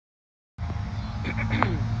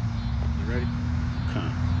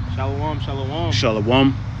Shalom, shalom.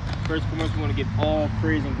 Shalom. First and foremost, we want to give all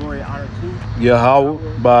praise and glory and honor to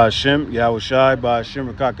Yahweh, Ba'Hashem, Yahweh Shai,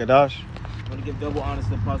 Ba'Hashem, Rakakadash. We want to give double honors to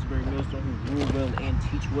the Apostle Barry Millstone, who rule well and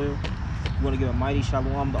teach well. We want to give a mighty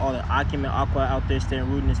shalom to all the Akim and Aqua out there staying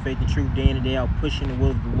rooted in his faith and truth day in and day out, pushing the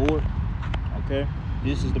will of the Lord. Okay?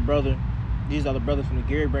 This is the brother. These are the brothers from the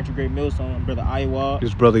Gary branch of Great Millstone, and brother Iowa.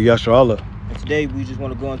 This brother Yasharallah. And today we just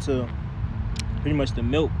want to go into pretty much the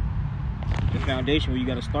milk, the foundation where you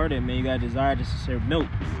got to start at, man. You got to desire to serve milk,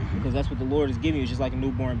 because that's what the Lord is giving you. It's just like a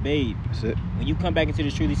newborn babe. That's it. When you come back into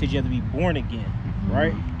this truth, he said you have to be born again,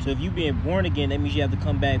 right? So if you being born again, that means you have to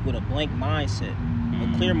come back with a blank mindset,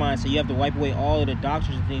 a clear mindset. You have to wipe away all of the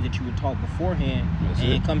doctrines and things that you were taught beforehand,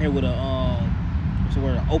 and come here with a what's the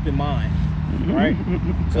word? An open mind, right?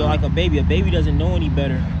 So like a baby doesn't know any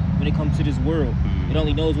better when it comes to this world. It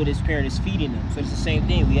only knows what its parent is feeding them. So it's the same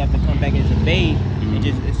thing. We have to come back as a babe and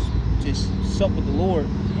just sup with the Lord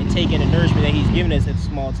and take in the nourishment that he's giving us at a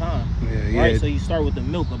small time. Right? So you start with the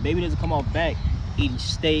milk. A baby doesn't come off back eating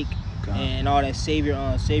steak and all that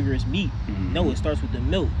saviorous meat. No, it starts with the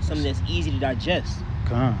milk, something that's easy to digest.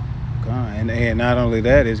 And not only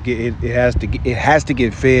that, it has to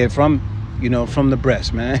get fed from, from the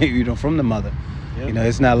breast, man. From the mother. Yep.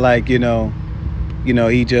 It's not like, he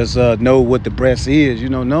just know what the breast is.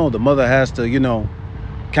 No, the mother has to,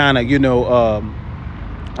 kind of,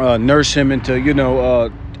 nurse him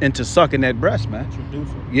into sucking that breast, man. Introduce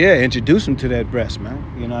him. Yeah, introduce him to that breast, man.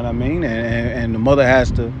 You know what I mean? And the mother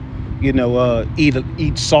has to,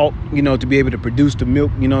 eat salt, to be able to produce the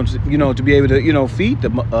milk, to be able to, feed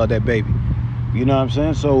that baby. You know what I'm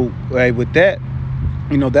saying? So with that,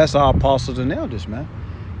 that's our apostles and elders, man.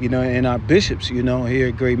 And our bishops, here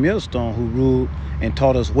at Great Millstone, who ruled and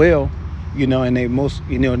taught us well, and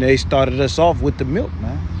they started us off with the milk,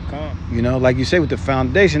 man. Like you say, with the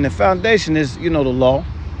foundation. The foundation is, the law,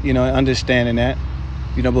 understanding that,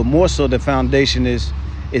 but more so the foundation is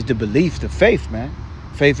the belief, the faith, man.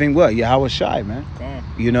 Faith in what? Yahweh Shai, man.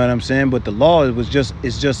 You know what I'm saying? But the law is just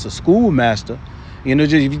a schoolmaster.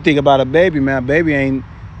 Just if you think about a baby, man, a baby ain't,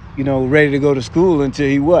 ready to go to school until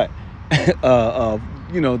he what?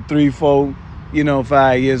 3, 4,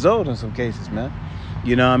 5 years old in some cases, man.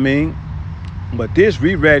 You know what I mean? But this,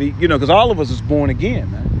 we ready, because all of us is born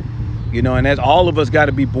again, man. And that's all of us got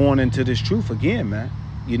to be born into this truth again, man.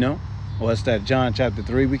 Well, it's that John chapter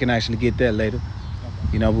 3. We can actually get that later.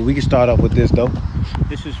 But we can start off with this, though.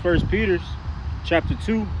 This is 1 Peter chapter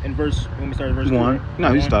 2 and verse, when we start at verse 1. 2, right?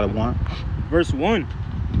 No, you start at 1. Verse 1.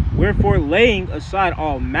 Wherefore, laying aside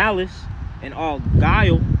all malice and all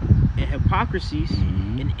guile and hypocrisies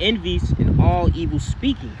and envies and all evil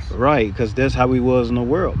speakings. Right, because that's how we was in the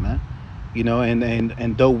world, man.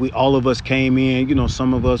 And though all of us came in,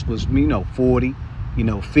 some of us was, 40,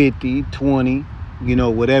 50, 20,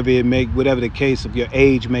 whatever the case of your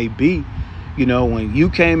age may be, when you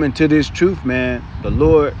came into this truth, man, the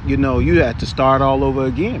Lord, you had to start all over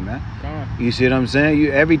again, man. You see what I'm saying?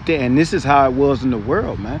 Everything, and this is how it was in the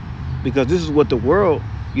world, man, because this is what the world,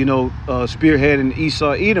 spearheading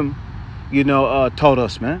Esau, Edom, taught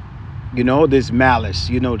us, man. This malice,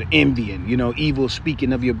 the envying, evil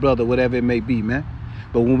speaking of your brother, whatever it may be, man.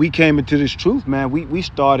 But when we came into this truth, man, we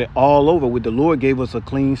started all over with the Lord gave us a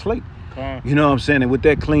clean slate. You know what I'm saying? And with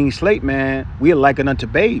that clean slate, man, we are likened unto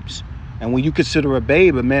babes. And when you consider a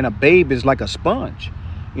babe, a babe is like a sponge,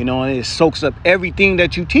 and it soaks up everything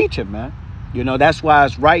that you teach him, man. That's why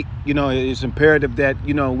it's right. It's imperative that,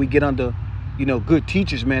 we get under, good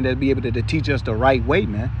teachers, man, that be able to teach us the right way,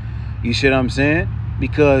 man. You see what I'm saying?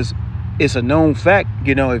 Because it's a known fact,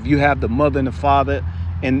 if you have the mother and the father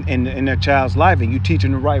in their child's life and you teach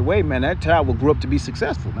them the right way, man, that child will grow up to be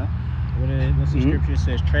successful, man. What's the scripture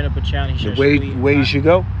says? Train up a child, he shall the way you should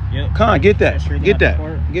go. Yep. Come on, get that.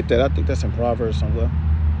 I think that's in Proverbs somewhere.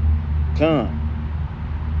 Come.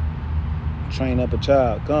 Train up a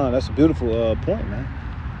child. Come on, that's a beautiful point, man.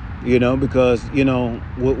 Because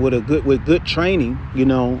with good training,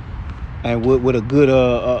 and with a good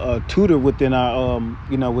tutor within our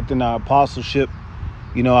within our apostleship,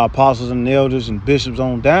 our apostles and elders and bishops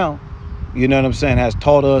on down, what I'm saying, has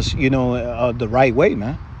taught us, the right way,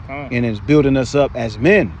 man. And it's building us up as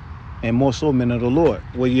men, and more so men of the Lord.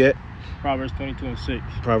 Where you at? Proverbs 22 and 6.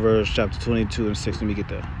 Proverbs chapter 22 and 6. Let me get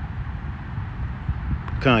there.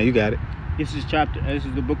 Come on, you got it. This is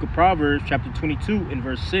the book of Proverbs, chapter 22 and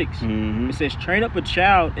verse 6. It says, train up a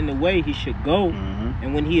child in the way he should go,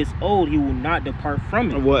 and when he is old, he will not depart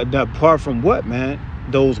from it. What, depart from what, man?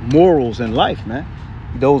 Those morals in life, man.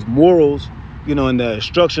 Those morals, in the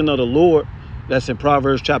instruction of the Lord, that's in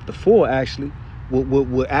Proverbs chapter 4, actually,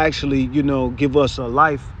 will actually, give us a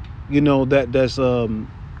life, that's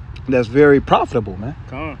that's very profitable, man.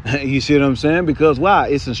 Come You see what I'm saying? Because why?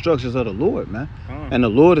 It's instructions of the Lord, man. And the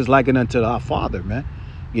Lord is likened unto our Father, man.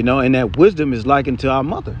 You know, and that wisdom is likened to our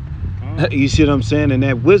mother. You see what I'm saying? And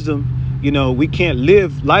that wisdom, you know, we can't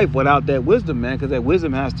live life without that wisdom, man, because that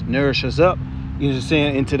wisdom has to nourish us up, you know what I'm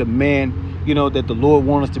saying, into the man, you know, that the Lord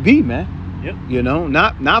wants us to be, man. Yep. You know,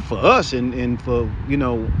 not for us and for, you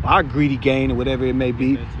know, our greedy gain or whatever it may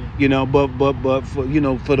be, you know, but for, you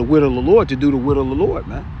know, for the will of the Lord, to do the will of the Lord,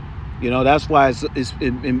 man. You know, that's why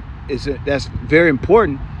that's very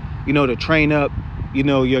important, you know, to train up, you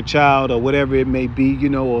know, your child or whatever it may be, you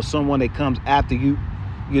know, or someone that comes after you,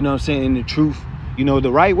 you know what I'm saying, in the truth, you know,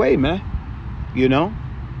 the right way, man. You know,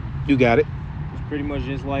 you got it. It's pretty much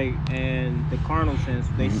just like in the carnal sense,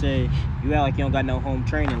 they say you act like you don't got no home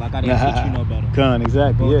training, like I didn't teach you no better.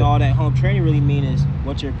 Exactly. But all that home training really means is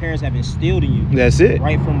what your parents have instilled in you. That's it.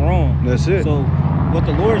 Right from wrong. That's it. So what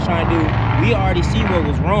the Lord is trying to do, we already see what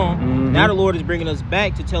was wrong. Now the Lord is bringing us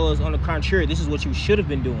back to tell us on the contrary, this is what you should have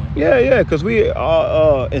been doing. Yeah, because we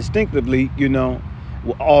instinctively, you know,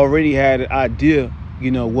 already had an idea, you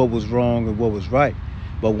know, what was wrong and what was right.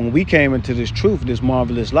 But when we came into this truth, this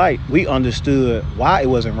marvelous light, we understood why it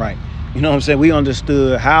wasn't right. You know what I'm saying? We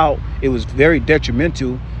understood how it was very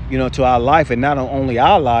detrimental, you know, to our life, and not only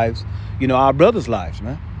our lives, you know, our brothers' lives,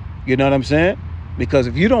 man. You know what I'm saying? Because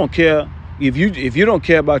if you don't care, if you don't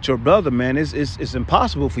care about your brother, man, it's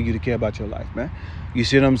impossible for you to care about your life, man. You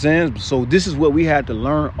see what I'm saying? So this is what we had to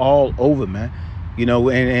learn all over, man. You know,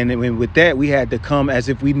 and with that, we had to come as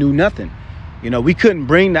if we knew nothing. You know, we couldn't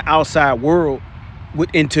bring the outside world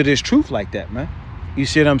into this truth like that, man. You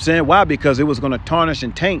see what I'm saying? Why? Because it was going to tarnish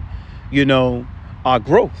and taint, you know, our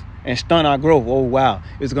growth and stun our growth. Oh, wow.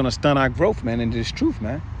 It's going to stun our growth, man, into this truth,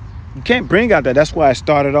 man. You can't bring out that. That's why I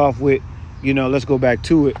started off with, you know, let's go back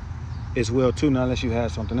to it as well, too, now, unless you had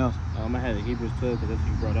something else. I had the Hebrews 12 because that's what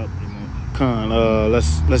you brought up pretty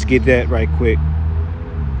much. Let's get that right quick.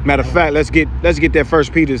 Matter of fact, let's get that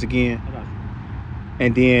First Peter's again.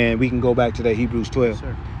 And then we can go back to that Hebrews 12.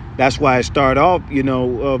 Yes, that's why it started off, you know,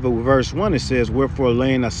 with verse 1. It says, wherefore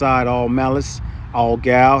laying aside all malice, all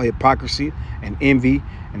guile, hypocrisy, and envy,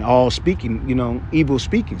 and all speaking, you know, evil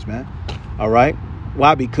speakings, man. All right.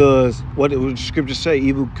 Why? Because what the scriptures say,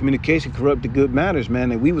 evil communication corrupt the good manners,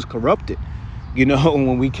 man. And we was corrupted, you know,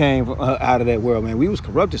 when we came out of that world, man. We was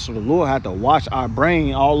corrupted. So the Lord had to wash our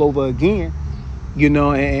brain all over again, you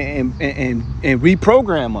know, and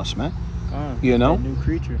reprogram us, man. You know, new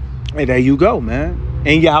creature. And there you go, man.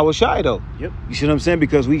 And Yahweh Shai, though. Yep. You see what I'm saying?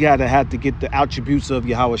 Because we gotta have to get the attributes of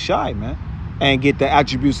Yahweh Shai, man, and get the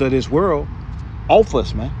attributes of this world off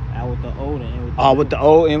us, man. Out with the old and in with the new. With the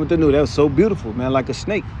old and with the new. That was so beautiful, man. Like a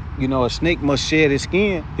snake. You know, a snake must shed his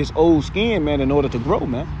skin, his old skin, man, in order to grow,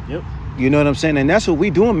 man. Yep. You know what I'm saying? And that's what we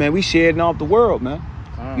doing, man. We shedding off the world, man.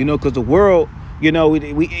 You know, because the world, you know,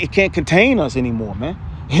 it can't contain us anymore, man.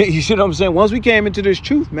 You see what I'm saying? Once we came into this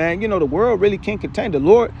truth, man, you know, the world really can't contain. The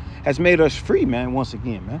Lord has made us free, man, once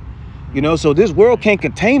again, man. You know, so this world can't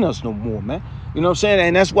contain us no more, man. You know what I'm saying?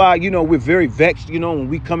 And that's why, you know, we're very vexed, you know, when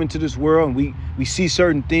we come into this world and we see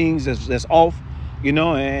certain things that's off, you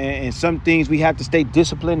know, and some things we have to stay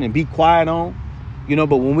disciplined and be quiet on, you know,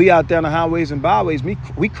 but when we out there on the highways and byways,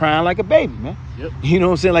 we crying like a baby, man. Yep. You know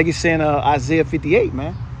what I'm saying? Like it's saying Isaiah 58,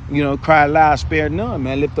 man. You know, cry loud, spare none,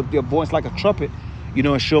 man. Lift up your voice like a trumpet, you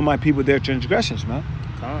know, and show my people their transgressions, man.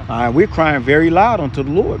 All right, we're crying very loud unto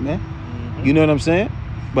the Lord, man. You know what I'm saying?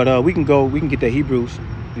 But we can get that Hebrews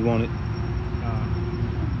if you want it.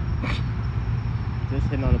 Just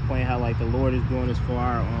hitting on the point how like the Lord is doing this for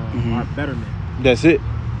our betterment. That's it.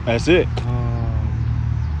 That's it. Give me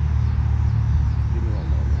one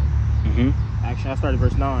moment. Actually, I started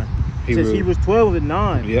verse 9. It says Hebrews 12 and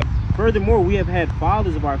 9. Yep. Furthermore, we have had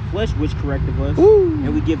fathers of our flesh which corrected us,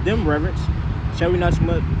 and we give them reverence. Shall we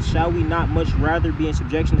not much rather be in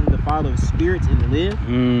subjection to the Father of spirits and live?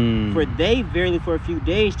 For they verily for a few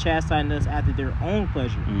days chastised us after their own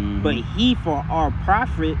pleasure, but he for our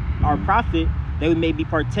profit, that we may be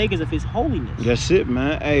partakers of his holiness. That's it,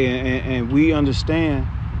 man. Hey, and we understand,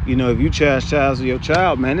 you know, if you chastise your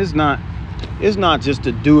child, man, it's not just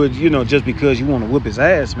to do it, you know, just because you want to whip his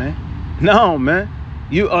ass, man. No, man.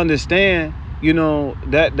 You understand, you know,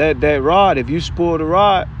 that rod, if you spoil the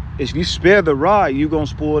rod, if you spare the rod, you're going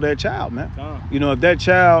to spoil that child, man. You know, if that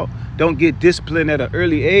child don't get disciplined at an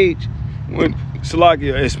early age,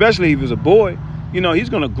 especially if he's a boy, you know, he's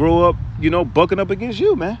going to grow up, you know, bucking up against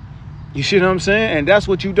you, man. You see what I'm saying? And that's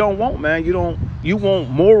what you don't want, man. You want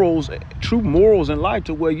morals, true morals in life,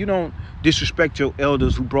 to where you don't disrespect your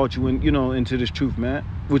elders who brought you in, you know, into this truth, man.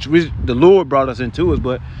 Which the Lord brought us into us,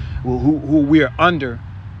 but who we are under,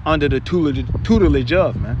 under the tutelage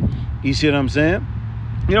of, man. You see what I'm saying?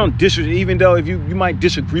 You don't even though if you might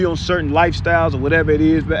disagree on certain lifestyles or whatever it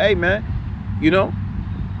is, but hey, man, you know,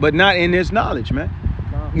 but not in this knowledge, man.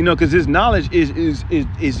 You know, because this knowledge is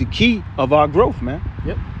the key of our growth, man.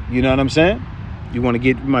 Yep. You know what I'm saying? You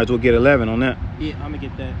might as well get 11 on that. Yeah, I'm gonna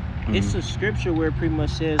get that. It's a scripture where it pretty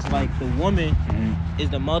much says like the woman is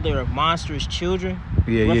the mother of monstrous children.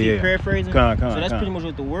 Yeah. Paraphrasing. So that's pretty much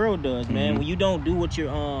what the world does, man. When you don't do what you're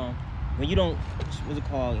when you don't, what's it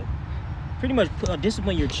called? Pretty much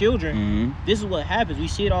discipline your children. This is what happens. We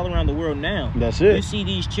see it all around the world now. That's it. You see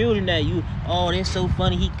these children that they're so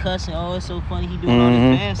funny, he cussing. Oh, it's so funny, he doing all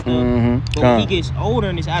this bad stuff. But when he gets older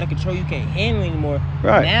and it's out of control, you can't handle it anymore.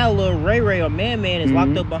 Right. Now little Ray or Man is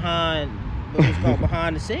locked up behind what's called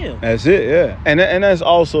behind the cell. That's it, yeah. And that's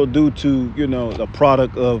also due to, you know, the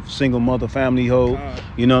product of single mother family home.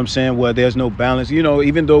 You know what I'm saying? Where there's no balance. You know,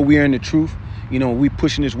 even though we're in the truth, you know, we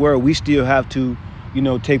pushing this word, we still have to, you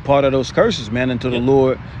know, take part of those curses, man, until the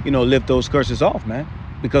Lord, you know, lift those curses off, man.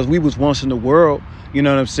 Because we was once in the world, you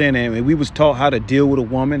know what I'm saying? And we was taught how to deal with a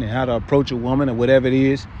woman and how to approach a woman or whatever it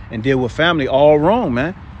is and deal with family all wrong,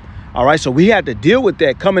 man. All right, so we had to deal with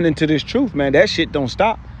that coming into this truth, man. That shit don't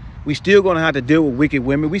stop. We still gonna have to deal with wicked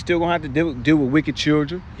women. We still gonna have to deal with wicked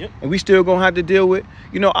children. And we still gonna have to deal with,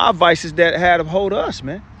 you know, our vices that had a hold of us,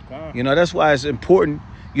 man. You know, that's why it's important,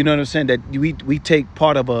 you know what I'm saying, that we take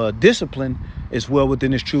part of a discipline as well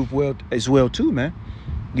within this truth world as well too, man.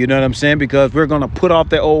 You know what I'm saying? Because we're gonna put off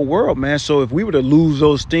that old world, man. So if we were to lose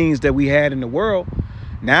those things that we had in the world,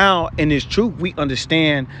 now in this truth we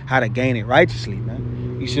understand how to gain it righteously,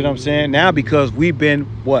 man. You see what I'm saying? Now because we've been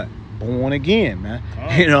born again, man.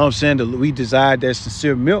 You know what I'm saying? We desire that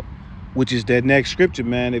sincere milk, which is that next scripture,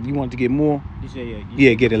 man. If you want to get more,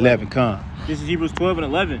 you get 11. This is Hebrews 12 and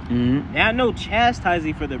 11. Now no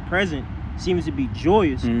chastising for the present seems to be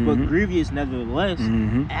joyous, but grievous nevertheless.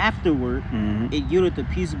 Afterward, it yielded the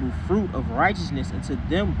peaceable fruit of righteousness unto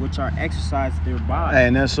them which are exercised thereby.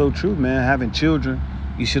 And that's so true, man. Having children,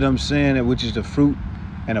 you see what I'm saying, which is the fruit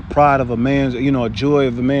and a pride of a man's, you know, a joy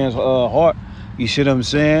of a man's heart. You see what I'm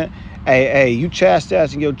saying? Hey, you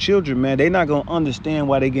chastising your children, man. They not gonna understand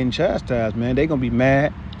why they getting chastised, man. They gonna be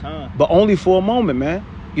mad, but only for a moment, man.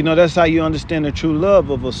 You know, that's how you understand the true love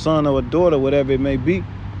of a son or a daughter, whatever it may be.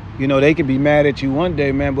 You know, they can be mad at you one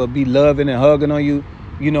day, man, but be loving and hugging on you,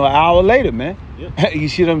 you know, an hour later, man. You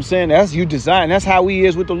see what I'm saying? That's you design. That's how he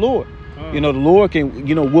is with the Lord. You know, the Lord can,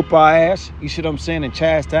 you know, whoop our ass. You see what I'm saying? And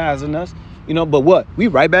chastising us. You know, but what? We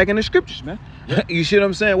right back in the scriptures, man. You see what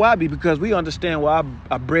I'm saying? Why? Because we understand why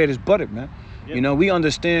our bread is buttered, man. You know, we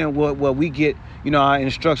understand what we get, you know, our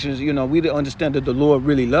instructions, you know, we understand that the Lord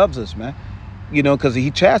really loves us, man. You know, because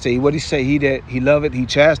he chastises. What he say? He that he loveth, he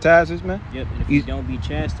chastises, man. And if you don't be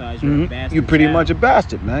chastised, you're a bastard. You're pretty much a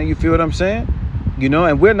bastard, man. You feel what I'm saying? You know,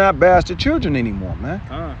 and we're not bastard children anymore, man.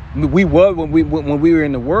 We were when we were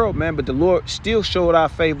in the world, man, but the Lord still showed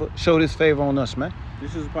his favor on us, man.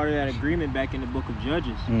 This is part of that agreement back in the book of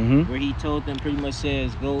Judges, where he told them, pretty much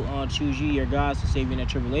says, go choose ye your gods to save you in that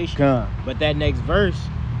tribulation. But that next verse,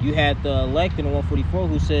 you had the elect in the 144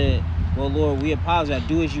 who said, well, Lord, we apologize.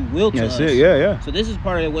 Do as you will to us. That's it, yeah. So this is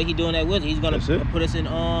part of what he's doing that with. He's going to put us in,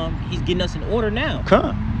 he's getting us in order now.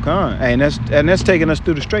 And that's taking us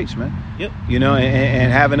through the straits, man. You know,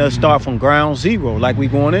 and having us start from ground zero, like we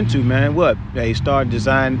going into, man. What? They start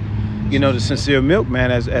designing, you know, the sincere milk,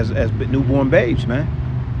 man, as newborn babes, man.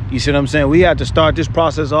 You see what I'm saying? We had to start this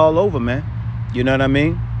process all over, man. You know what I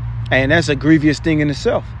mean? And that's a grievous thing in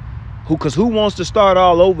itself. Because who wants to start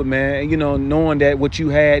all over, man? You know, knowing that what you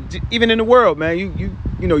had, even in the world, man,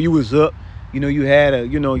 you know, you was up. You know, you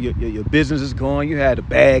had your business is going. You had a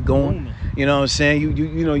bag going. You know what I'm saying?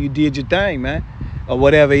 You know, you did your thing, man, or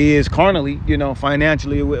whatever it is carnally, you know,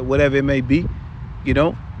 financially, whatever it may be, you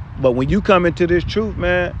know. But when you come into this truth,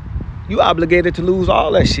 man, you obligated to lose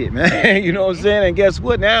all that shit, man. You know what I'm saying? And guess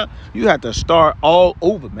what? Now you have to start all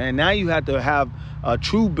over, man. Now you have to have a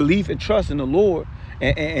true belief and trust in the Lord,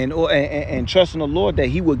 and trust in the Lord that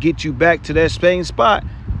he will get you back to that same spot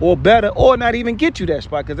or better, or not even get you that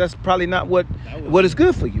spot, because that's probably not what is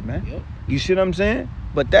good for you, man. You see what I'm saying?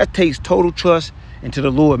 But that takes total trust into the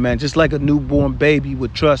Lord, man. Just like a newborn baby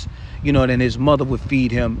would trust, you know, then his mother would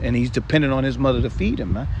feed him, and he's dependent on his mother to feed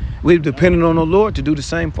him, man. We're dependent on the Lord to do the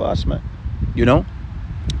same for us, man. You know? All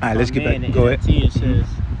right, let's get back. Go ahead. It says,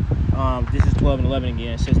 this is 12 and 11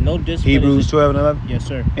 again. It says, no discipline. Hebrews 12 and 11? Yes,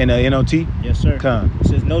 sir. In the NOT? Yes, sir. It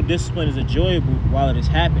says, no discipline is enjoyable while it is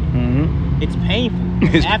happening. It's painful.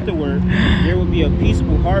 Afterward, there will be a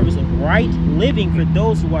peaceable harvest of right living for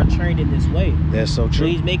those who are trained in this way. That's so So true.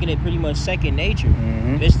 he's making it pretty much second nature.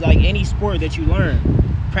 Mhm. It's like any sport that you learn.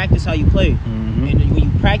 Practice how you play. Mhm. And when you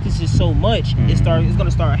practice it so much, Mhm. it's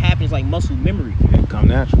gonna start happening. It's like muscle memory. It come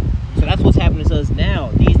natural. So that's what's happening to us now.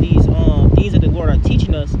 These things that the Lord are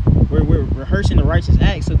teaching us, we're rehearsing the righteous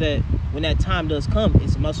acts so that when that time does come,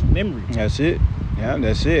 it's muscle memory. That's it. Yeah,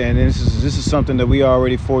 that's it. And this is something that we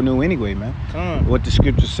already foreknew anyway, man. What the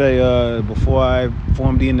scriptures say, before I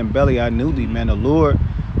formed thee in the belly, I knew thee, man. The Lord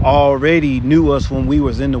already knew us when we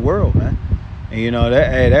was in the world, man. And you know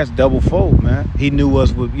that's double fold, man. He knew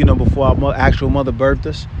us, before our actual mother birthed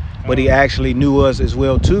us, but he actually knew us as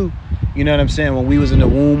well too. You know what I'm saying? When we was in the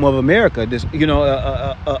womb of America, this,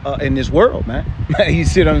 in this world, man. You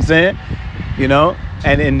see what I'm saying? You know,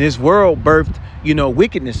 and in this world birthed,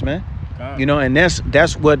 wickedness, man. You know, and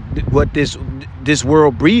that's what this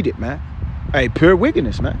world breeded, man. Hey, pure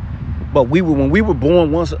wickedness, man. But when we were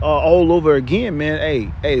born once all over again,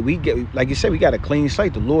 man. Hey, we get, like you said, we got a clean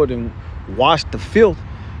slate. The Lord and washed the filth,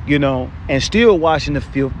 and still washing the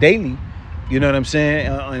filth daily. You know what I'm saying?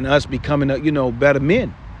 And us becoming, better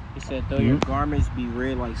men. He said, though your garments be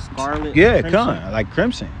red like scarlet. Yeah, like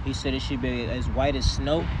crimson. He said it should be as white as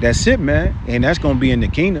snow. That's it, man. And that's gonna be in the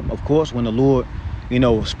kingdom, of course, when the Lord,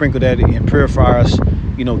 sprinkle that and purify us,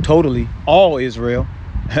 totally, all Israel.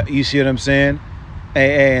 You see what I'm saying?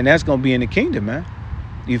 And that's gonna be in the kingdom, man.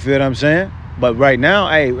 You feel what I'm saying? But right now,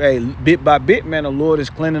 hey, bit by bit, man, the Lord is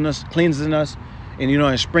cleansing us, and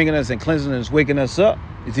and sprinkling us and cleansing us, waking us up.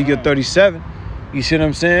 Ezekiel 37. You see what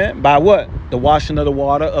I'm saying? By what? The washing of the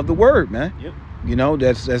water of the word, man. Yep.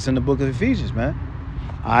 That's in the book of Ephesians, man.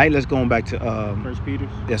 All right, let's go on back to 1 Peter.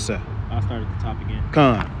 Yes, sir. I'll start at the top again.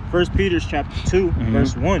 Come on. 1 Peter chapter 2,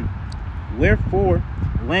 verse 1. Wherefore,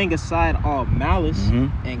 laying aside all malice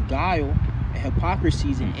and guile and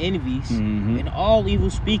hypocrisies and envies and all evil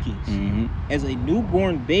speakings, as a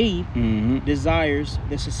newborn babe desires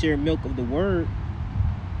the sincere milk of the word.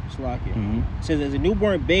 It says, as a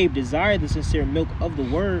newborn babe desire the sincere milk of the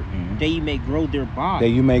word, that you may grow thereby. That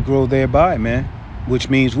you may grow thereby, man. Which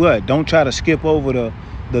means what? Don't try to skip over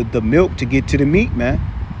the milk to get to the meat, man.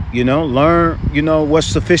 Learn, what's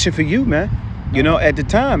sufficient for you, man. At the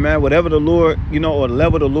time, man, whatever the Lord, or the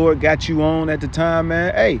level the Lord got you on at the time,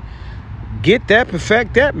 man. Hey, get that,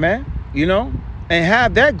 perfect that, man. And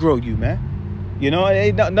have that grow you, man.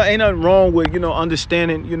 Ain't nothing wrong with,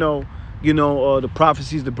 understanding, the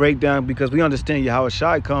prophecies, the breakdown, because we understand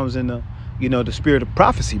Yahushua comes in the spirit of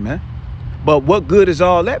prophecy, man. But what good is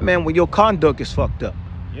all that, man, when your conduct is fucked up?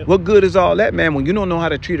 Yep. What good is all that, man, when you don't know how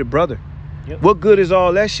to treat a brother? Yep. What good is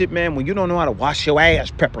all that shit, man, when you don't know how to wash your ass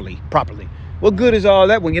properly? What good is all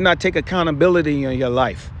that when you're not taking accountability in your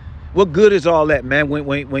life? What good is all that, man, when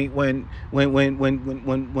we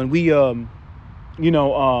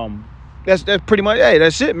that's pretty much, hey,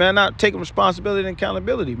 that's it, man, not taking responsibility and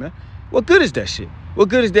accountability, man. What good is that shit? What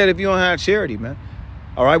good is that if you don't have charity, man?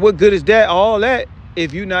 All right, what good is that, all that,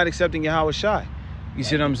 if you're not accepting Yahushua? You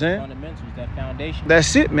see what I'm saying? Fundamentals, that foundation.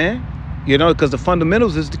 That's it, man. Because the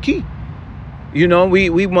fundamentals is the key.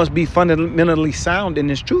 We must be fundamentally sound in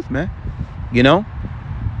this truth, man.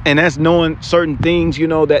 And that's knowing certain things,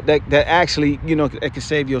 that actually, that can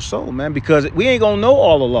save your soul, man. Because we ain't gonna know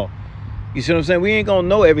all the law. You see what I'm saying? We ain't gonna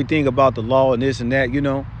know everything about the law and this and that,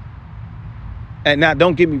 And now,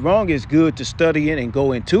 don't get me wrong, it's good to study it and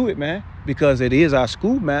go into it, man, because it is our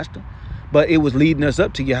schoolmaster. But it was leading us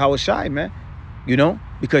up to Yahushua, man,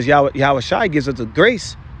 because Yahushua gives us the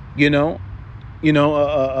grace,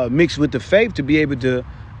 mixed with the faith to be able to,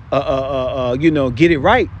 get it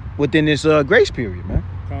right within this grace period, man.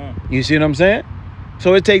 You see what I'm saying?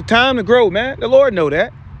 So it takes time to grow, man. The Lord know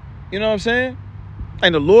that. You know what I'm saying?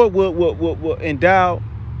 And the Lord will endow,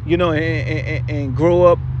 and grow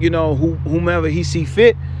up, whomever he see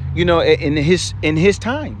fit, in his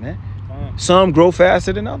time, man. Some grow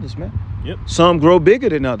faster than others, man. Yep. Some grow bigger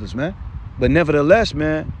than others, man. But nevertheless,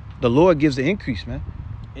 man, the Lord gives the increase, man.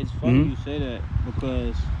 It's funny you say that,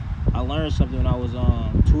 because I learned something when I was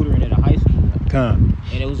tutoring at a high school. And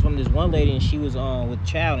it was from this one lady, and she was with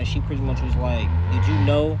child, and she pretty much was like, did you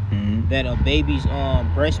know that a baby's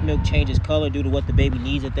breast milk changes color due to what the baby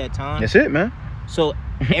needs at that time? That's it, man. So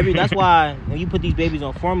that's why when you put these babies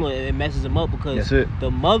on formula, it messes them up, because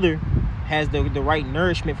the mother has the right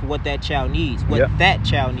nourishment for what that child needs, that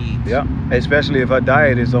child needs. Yeah, especially if her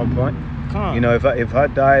diet is on point. If her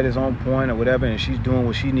diet is on point or whatever, and she's doing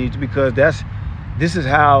what she needs, because this is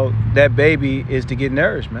how that baby is to get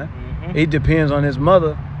nourished, man. It depends on his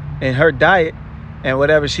mother and her diet and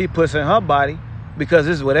whatever she puts in her body, because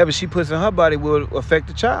this is whatever she puts in her body will affect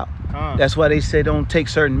the child. That's why they say don't take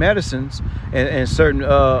certain medicines and certain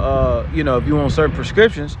you know, if you want certain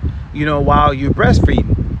prescriptions, you know, while you're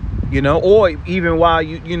breastfeeding, you know, or even while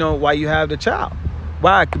while you have the child.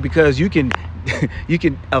 Why? Because you can you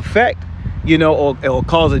can affect, you know, or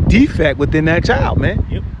cause a defect within that child, man.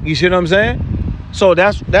 Yep. You see what I'm saying? So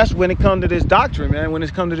that's when it comes to this doctrine, man. When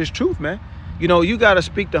it comes to this truth, man. You know, you got to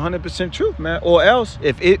speak the 100% truth, man. Or else,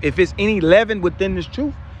 if it's any leaven within this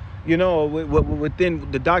truth, you know,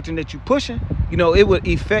 within the doctrine that you're pushing, you know, it would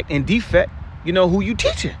affect and defect, you know, who you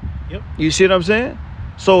teaching. Yep. You see what I'm saying?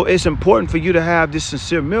 So it's important for you to have this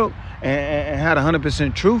sincere milk and have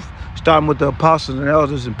 100% truth, starting with the apostles and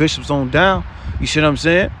elders and bishops on down. You see what I'm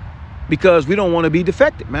saying? Because we don't want to be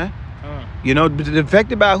defected, man. You know,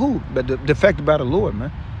 defected by who? But defected by the Lord,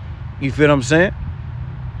 man. You feel what I'm saying?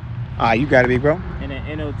 You got it, big bro. In the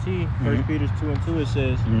NLT, 1 Peter 2:2, it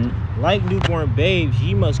says, like newborn babes,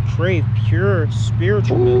 ye must crave pure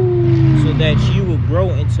spiritual milk, so that you will grow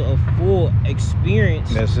into a full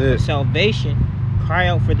experience of salvation. Cry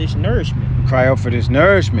out for this nourishment. Cry out for this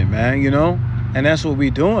nourishment, man, you know? And that's what we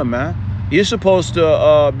doing, man. You're supposed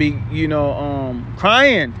to be, you know,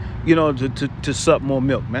 crying, you know, to suck more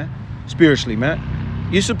milk, man. Spiritually, man.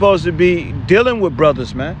 You're supposed to be dealing with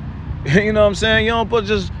brothers, man. You know what I'm saying? You don't put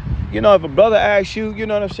just... You know, if a brother asks you, you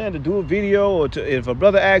know what I'm saying, to do a video, or if a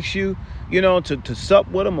brother asks you, you know, to sup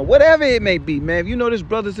with him or whatever it may be, man. If you know this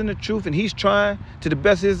brother's in the truth and he's trying to the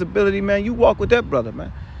best of his ability, man, you walk with that brother,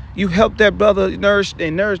 man. You help that brother nourish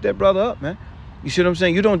that brother up, man. You see what I'm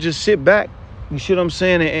saying? You don't just sit back, you see what I'm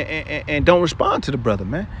saying, and don't respond to the brother,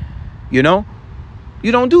 man. You know?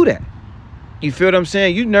 You don't do that. You feel what I'm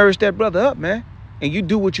saying? You nourish that brother up, man. And you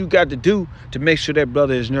do what you got to do to make sure that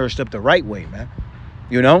brother is nourished up the right way, man.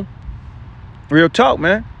 You know? Real talk,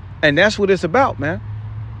 man. And that's what it's about, man.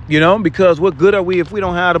 You know, because what good are we if we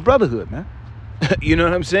don't have the brotherhood, man? You know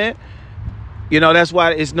what I'm saying? You know, that's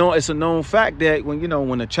why it's a known fact that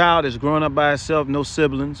when a child is growing up by itself, no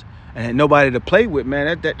siblings and nobody to play with,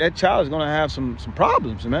 man, that child is gonna have some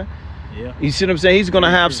problems, man. Yeah. You see what I'm saying? He's gonna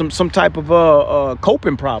have some type of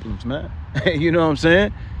coping problems, man. You know what I'm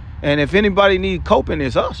saying? And if anybody needs coping,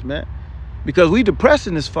 it's us, man. Because we depressed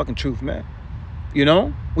in this fucking truth, man. You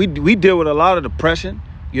know, we deal with a lot of depression,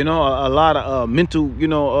 you know, a lot of mental, you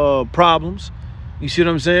know, problems. You see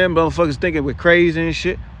what I'm saying? Motherfuckers thinking we're crazy and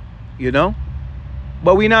shit, you know.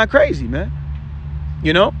 But we not crazy, man.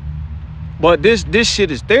 You know. But this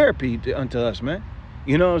shit is therapy unto us, man.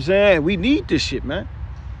 You know what I'm saying? We need this shit, man.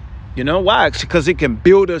 You know why? Because it can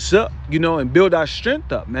build us up, you know, and build our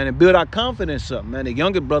strength up, man, and build our confidence up, man. The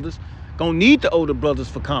younger brothers gonna need the older brothers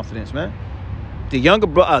for confidence, man. The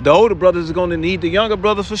older brothers are going to need the younger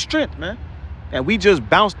brothers for strength, man. And we just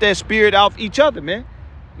bounce that spirit off each other, man.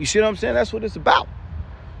 You see what I'm saying? That's what it's about.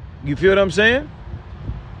 You feel what I'm saying?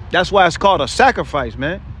 That's why it's called a sacrifice,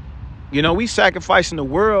 man. You know, we sacrificing the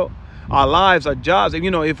world, our lives, our jobs, and,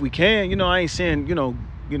 you know, if we can, you know, I ain't saying, you know,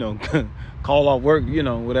 call off work, you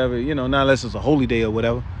know, whatever, you know, not unless it's a holy day or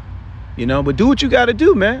whatever, you know, but do what you got to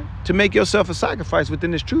do, man, to make yourself a sacrifice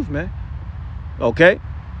within this truth, man. Okay?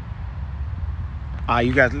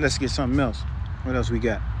 You guys, let's get something else. What else we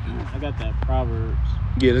got? I got that Proverbs.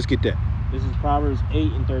 Yeah, let's get that. This is Proverbs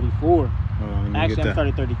 8:34. Actually, I'm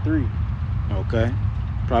starting 33. Okay.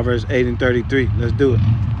 Proverbs 8:33. Let's do it.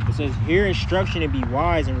 It says, hear instruction and be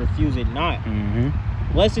wise and refuse it not.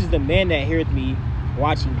 Blessed is the man that heareth me,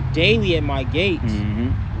 watching daily at my gates,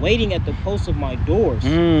 waiting at the posts of my doors.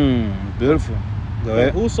 Beautiful. Go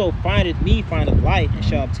ahead. Whoso findeth me findeth life and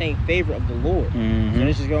shall obtain favor of the Lord. So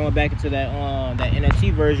this is going back into that that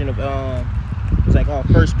NLT version of it's like 1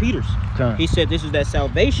 Peter's. He said this is that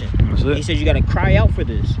salvation. He said you got to cry out for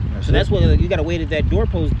this. That's what you got to wait at that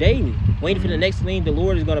doorpost daily, waiting for the next thing the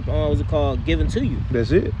Lord is going to what's it called, given to you.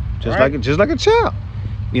 That's it. Just like a child.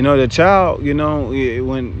 You know, the child, you know,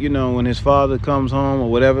 when his father comes home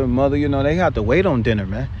or whatever, mother, you know, they have to wait on dinner,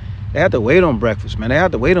 man. They have to wait on breakfast, man. They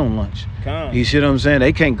have to wait on lunch. You see what I'm saying?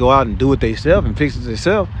 They can't go out and do it themselves and fix it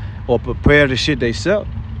themselves or prepare the shit themselves.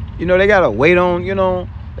 You know, they got to wait on, you know,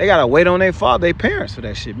 they got to wait on their father, their parents for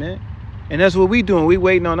that shit, man. And that's what we doing. We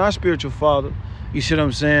waiting on our spiritual father. You see what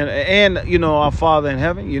I'm saying? And, you know, our Father in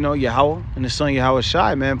heaven, you know, Yahweh and the Son Yahweh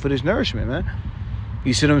Shai, man, for this nourishment, man.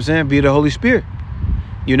 You see what I'm saying? Via the Holy Spirit,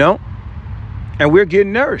 you know? And we're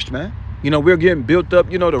getting nourished, man. You know, we're getting built up,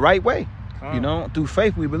 you know, the right way. You know, through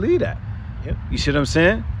faith, we believe that. Yep. You see what I'm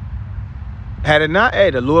saying? Had it not, hey,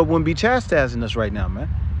 the Lord wouldn't be chastising us right now, man.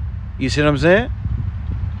 You see what I'm saying?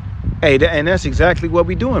 Hey, and that's exactly what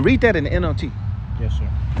we're doing. Read that in the NLT. Yes, sir.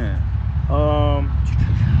 Yeah.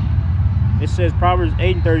 It says Proverbs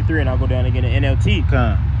 8:33, and I'll go down again in NLT.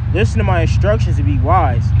 Come. Listen to my instructions and be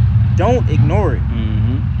wise. Don't ignore it.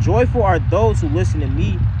 Joyful are those who listen to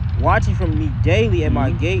me, watching for me daily at my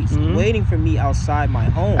gates, waiting for me outside my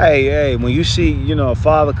home. Hey, when you see, you know, a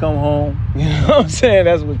father come home, you know what I'm saying?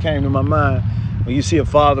 That's what came to my mind. When you see a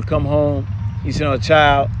father come home, you see a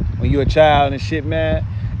child, when you're a child and shit, man.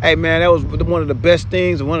 Hey, man, that was one of the best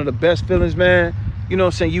things, one of the best feelings, man, you know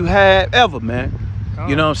what I'm saying, you had ever, man.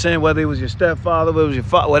 You know what I'm saying? Whether it was your stepfather, whether it was your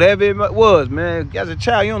father, whatever it was, man. As a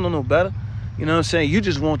child, you don't know no better. You know what I'm saying? You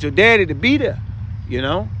just want your daddy to be there, you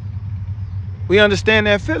know? We understand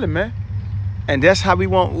that feeling, man. And that's how we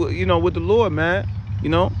want, you know, with the Lord, man. You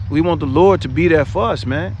know, we want the Lord to be there for us,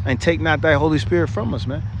 man. And take not that Holy Spirit from us,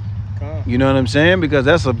 man. You know what I'm saying? Because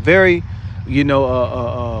that's a very, you know,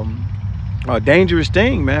 a dangerous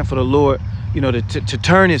thing, man, for the Lord, you know, to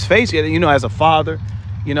turn his face. You know, as a father,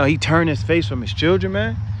 you know, he turned his face from his children,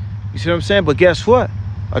 man. You see what I'm saying? But guess what?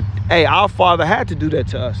 Hey, our father had to do that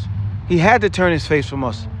to us. He had to turn his face from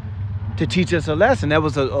us to teach us a lesson. That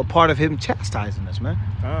was a part of him chastising us, man.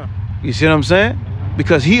 You see what I'm saying?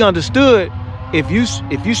 Because he understood if you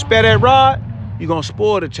spare that rod, you're gonna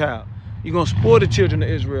spoil the child. You're gonna spoil the children of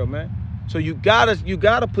Israel, man. So you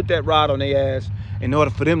gotta put that rod on their ass in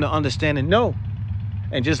order for them to understand and know.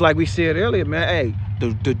 And just like we said earlier, man, hey,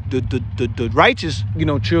 the righteous, you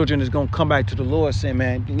know, children is gonna come back to the Lord saying,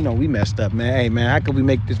 man, you know, we messed up, man. Hey, man, how can we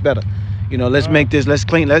make this better? You know, let's make this, let's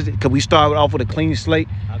clean. Can we start off with a clean slate?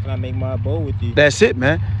 How can I make my abode with you? That's it,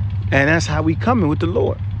 man. And that's how we coming with the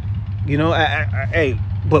Lord. You know, hey,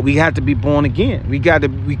 but we have to be born again. We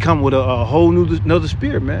come with a whole another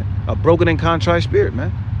spirit, man. A broken and contrite spirit,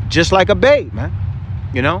 man. Just like a babe, man.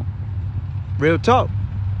 You know, real talk.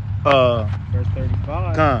 Verse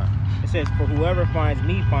 35. It says, for whoever finds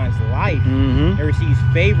me finds life and receives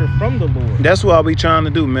favor from the Lord. That's what we trying to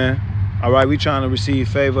do, man. All right, we trying to receive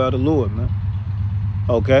favor of the Lord, man.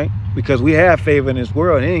 Okay? Because we have favor in this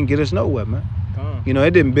world. It didn't get us nowhere, man. You know,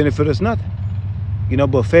 it didn't benefit us nothing. You know,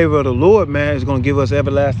 but favor of the Lord, man, is going to give us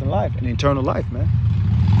everlasting life and eternal life, man.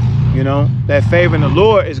 You know, that favor in the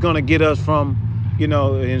Lord is going to get us from, you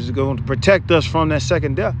know, it's going to protect us from that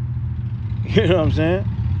second death. You know what I'm saying?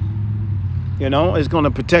 You know, it's going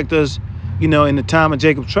to protect us, you know, in the time of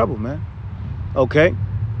Jacob's trouble, man. Okay?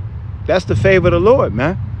 That's the favor of the Lord,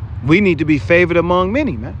 man. We need to be favored among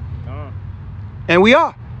many, man. And we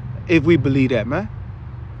are, if we believe that, man.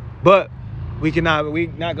 But we not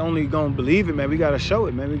only going to believe it, man. We got to show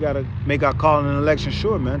it, man. We got to make our calling and election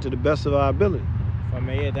sure, man, to the best of our ability. I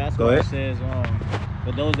mean, yeah, that's what it says.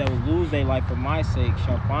 But those that will lose their life for my sake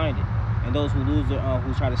shall find it. And those who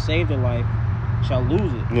who try to save their life shall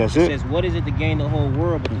lose it. That's it. Says, what is it to gain the whole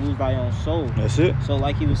world but to lose thy own soul? That's it. So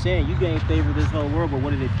like he was saying, you gain favor of this whole world, but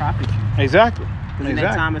what did it profit you? Exactly. Because in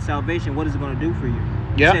that time of salvation, what is it going to do for you?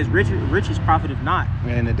 Yeah. It says, riches profiteth not.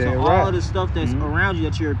 And the day so all of the stuff that's around you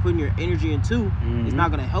that you're putting your energy into is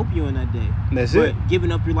not going to help you in that day. That's but it.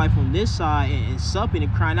 Giving up your life on this side and supping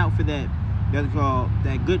and crying out for that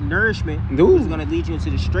good nourishment is going to lead you into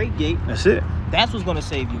the straight gate. That's it. That's what's going to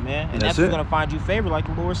save you, man. And that's what's going to find you favor, like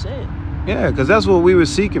the Lord said. Yeah, because that's what we were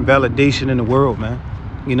seeking, validation in the world, man.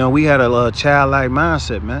 You know, we had a childlike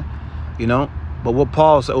mindset, man. You know, but what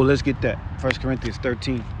Paul said, let's get that. 1 Corinthians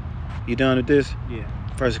 13. You done with this? Yeah.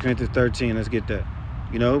 1 Corinthians 13, let's get that.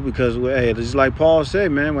 You know, because, hey, just like Paul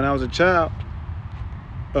said, man, when I was a child,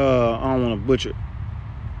 I don't want to butcher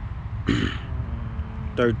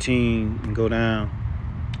 13 and go down.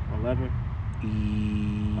 11.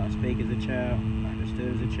 I spake as a child. I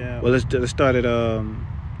understood as a child. Well, let's start at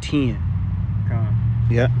 10.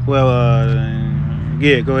 Yeah. Well,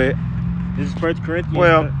 yeah, go ahead. This is 1 Corinthians.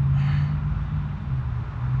 Well,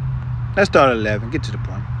 let's start at 11. Get to the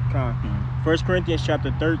point. 1 Corinthians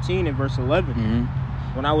chapter 13 and verse 11.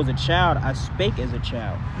 When I was a child, I spake as a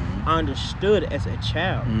child. I understood as a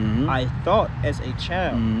child. I thought as a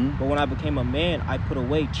child. But when I became a man, I put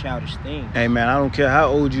away childish things. Hey, man, I don't care how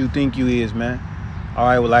old you think you is, man. All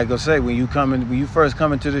right, well, like I say, when you first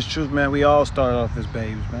come into this truth, man, we all start off as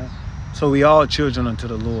babies, man. So we all children unto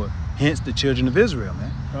the Lord. Hence the children of Israel,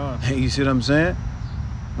 man. You see what I'm saying?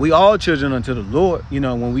 We all children unto the Lord. You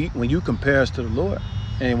know, when you compare us to the Lord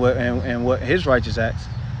and what his righteous acts,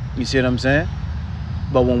 you see what I'm saying?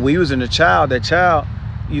 But when we was in a child, that child,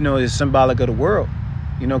 you know, is symbolic of the world.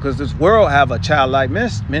 You know, because this world have a childlike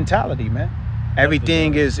mentality, man.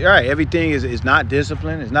 Everything is not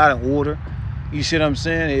disciplined. It's not in order. You see what I'm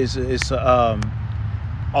saying? It's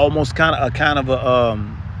almost kind of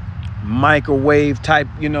a microwave type,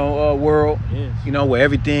 you know, world. You know, where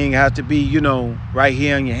everything has to be, you know, right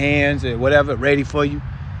here in your hands or whatever, ready for you.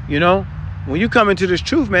 You know, when you come into this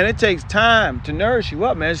truth, man, it takes time to nourish you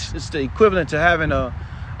up, man. It's the equivalent to having a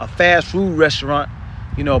fast food restaurant,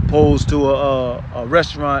 you know, opposed to a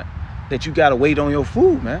restaurant that you gotta wait on your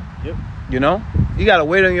food, man. Yep. You know, you gotta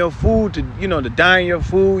wait on your food to, you know, to dine your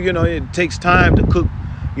food. You know, it takes time to cook,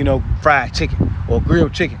 you know, fried chicken or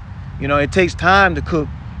grilled chicken. You know, it takes time to cook,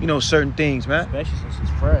 you know, certain things, man. Especially since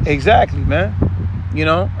it's fresh. Exactly, man. You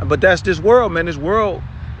know, but that's this world, man. This world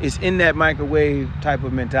is in that microwave type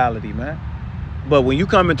of mentality, man. But when you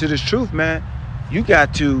come into this truth, man, you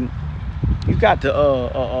got to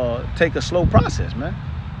take a slow process, man.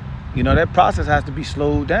 You know, that process has to be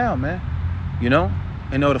slowed down, man. You know,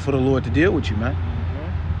 in order for the Lord to deal with you, man.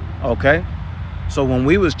 Okay? So when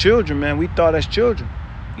we was children, man, we thought as children.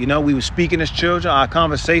 You know, we were speaking as children. Our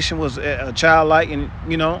conversation was a childlike, and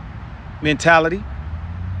you know, mentality.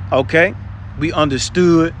 Okay? We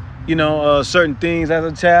understood, you know, certain things as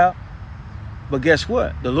a child. But guess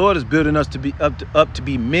what? The Lord is building us to be up to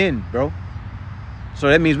be men, bro. So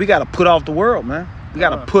that means we got to put off the world, man. We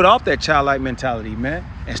got to put off that childlike mentality, man,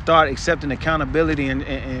 and start accepting accountability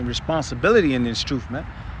and responsibility in this truth, man.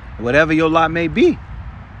 Whatever your lot may be.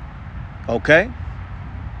 Okay?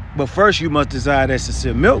 But first, you must desire that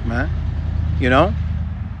sincere milk, man. You know?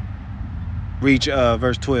 Reach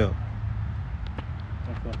verse 12.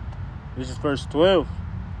 Okay. This is verse 12.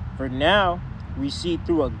 For now, we see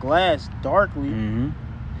through a glass darkly,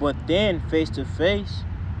 but then face to face.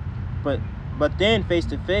 But then face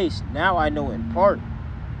to face, now I know in part,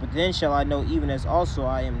 but then shall I know even as also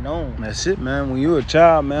I am known. That's it, man. When you're a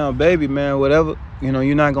child, man, a baby, man, whatever, you know,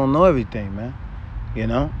 you're not going to know everything, man. You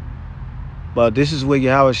know? But this is what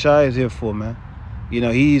Yahweh Shai is here for, man. You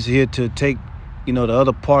know, he's here to take, you know, the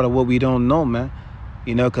other part of what we don't know, man.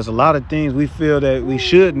 You know, because a lot of things we feel that we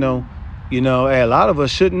should know, you know, a lot of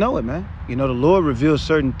us shouldn't know it, man. You know, the Lord reveals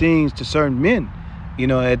certain things to certain men, you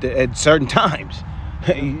know, at certain times.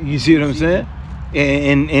 You see what I'm saying?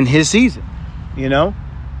 In his season, you know,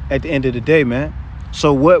 at the end of the day, man.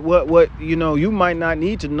 So what, you know, you might not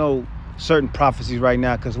need to know certain prophecies right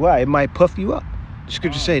now, because why? It might puff you up. The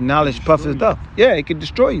scripture say knowledge puffeth up. Yeah, it can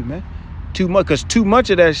destroy you, man. Too much, because too much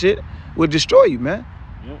of that shit will destroy you, man.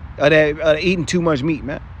 Yep. Eating too much meat,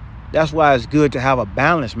 man. That's why it's good to have a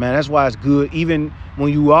balance, man. That's why it's good, even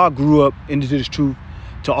when you grew up into this truth,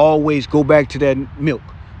 to always go back to that milk.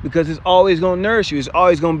 Because it's always going to nourish you. It's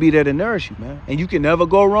always going to be there to nourish you, man. And you can never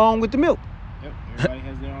go wrong with the milk. Yep, everybody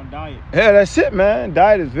has their own diet. Yeah, that's it, man.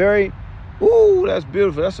 Diet is very, ooh, that's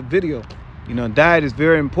beautiful. That's a video. You know, diet is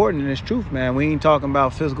very important in this truth, man. We ain't talking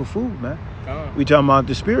about physical food, man. We talking about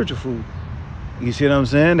the spiritual food. You see what I'm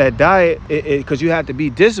saying? That diet, because you have to be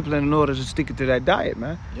disciplined in order to stick to that diet,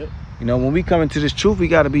 man. Yep. You know, when we come into this truth, we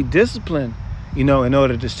got to be disciplined, you know, in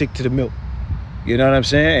order to stick to the milk. You know what I'm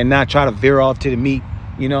saying? And not try to veer off to the meat,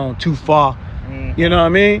 you know, too far. You know what I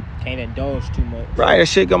mean? Can't indulge too much. Right, that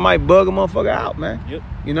shit might bug a motherfucker out, man. Yep.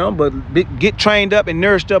 You know, but get trained up and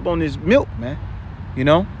nourished up on this milk, man. You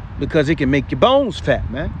know, because it can make your bones fat,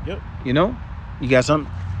 man. Yep. You know, you got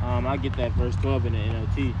something? I get that verse 12 in the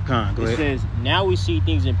NLT. Go it ahead. says, now we see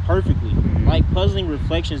things imperfectly, like puzzling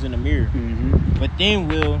reflections in a mirror. But then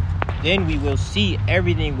we will see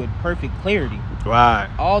everything with perfect clarity. Right.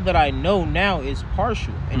 All that I know now is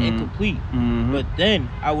partial and incomplete. But then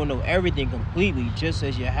I will know everything completely, just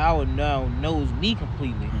as Yahweh now knows me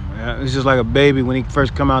completely. Yeah, it's just like a baby when he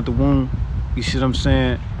first come out the womb. You see what I'm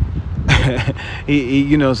saying? he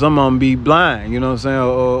you know, some of them be blind, you know what I'm saying,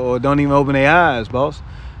 or don't even open their eyes, boss.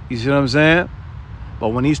 You see what I'm saying? But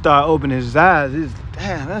when he start opening his eyes, it's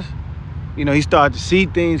damn, that's, you know, he start to see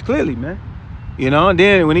things clearly, man. You know, and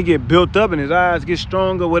then when he get built up and his eyes get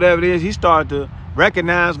stronger, whatever it is, he start to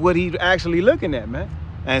recognize what he's actually looking at, man,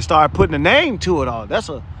 and start putting a name to it all. That's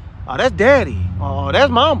that's daddy. Oh,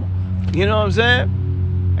 that's mama. You know what I'm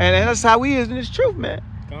saying? And that's how we is in this truth, man.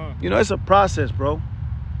 You know, it's a process, bro.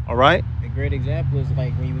 All right. A great example is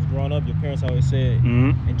like when you was growing up, your parents always said,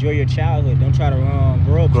 enjoy your childhood. Don't try to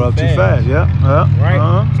grow up too fast. Yeah.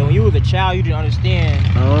 Right? So when you was a child, you didn't understand.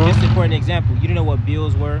 Just to put an example, you didn't know what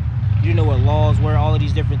bills were. You didn't know what laws were, all of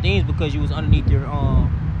these different things, because you was underneath your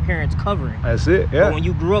parents' covering. That's it, yeah. But when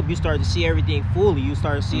you grew up, you started to see everything fully. You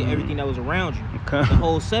started to see everything that was around you, the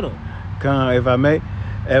whole setup. If I may,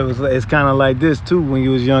 it's kind of like this too when you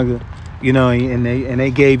was younger, you know, and they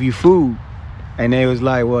gave you food, and they was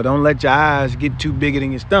like, well, don't let your eyes get too bigger than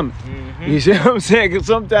your stomach. You see what I'm saying? Because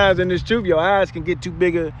sometimes in this truth, your eyes can get too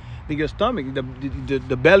bigger than your stomach.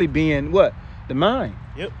 The belly being what? The mind.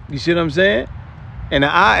 Yep. You see what I'm saying? And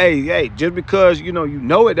the eye, hey, just because you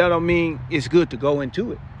know it, that don't mean it's good to go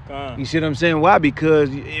into it. You see what I'm saying? Why? Because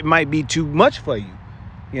it might be too much for you.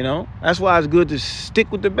 You know, that's why it's good to stick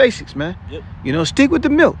with the basics, man. Yep. You know, stick with the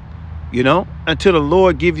milk, you know, until the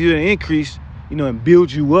Lord gives you an increase, you know, and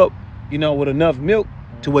builds you up, you know, with enough milk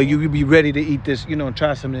to where you be ready to eat this, you know, and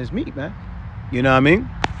try some of this meat, man. You know what I mean?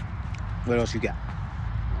 What else you got?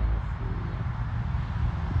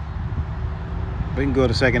 We can go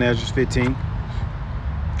to 2nd Ezra 15.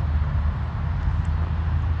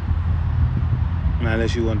 Now,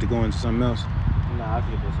 unless you want to go into something else. Nah, I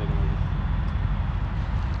can get to 2nd Ezra.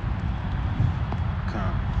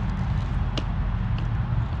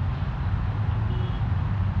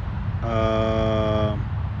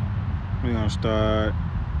 We're gonna start.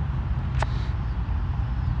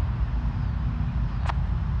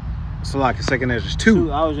 So like 2nd Ezra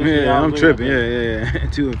 2. I was just, I'm tripping. Yeah.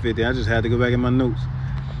 2 and 50. I just had to go back in my notes.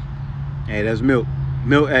 Hey, that's milk.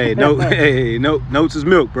 Milk. Hey, notes is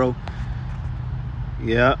milk, bro.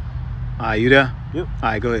 Yeah. All right, you there? Yep. All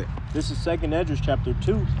right, go ahead. This is 2nd Ezra chapter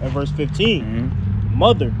 2 and verse 15.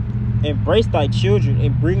 Mother, embrace thy children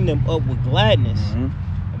and bring them up with gladness. And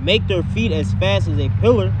make their feet as fast as a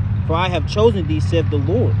pillar, for I have chosen thee, saith the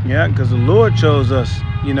Lord. Yeah, because the Lord chose us,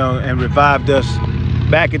 you know, and revived us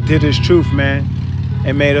back into this truth, man,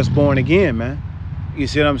 and made us born again, man. You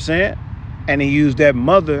see what I'm saying? And he used that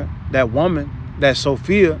mother, that woman, that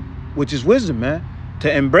Sophia, which is wisdom, man,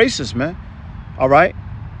 to embrace us, man. All right?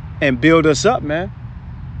 And build us up, man.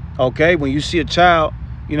 Okay? When you see a child,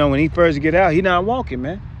 you know, when he first get out, he not walking,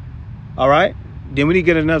 man. All right? Then when he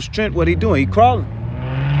get enough strength, what he doing? He crawling.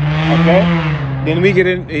 Okay? Then we get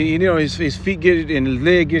in, you know, his feet get and his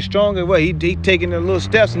leg get stronger. Well, he taking the little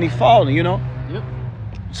steps and he falling, you know? Yep.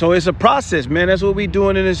 So it's a process, man. That's what we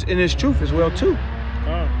doing in this truth as well, too.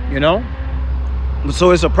 You know?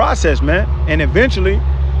 So it's a process, man. And eventually,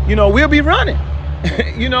 you know, we'll be running.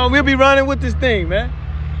 You know, we'll be running with this thing, man.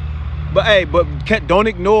 But hey, don't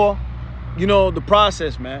ignore, you know, the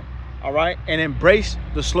process, man. All right? And embrace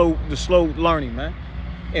the slow learning, man.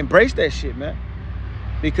 Embrace that shit, man.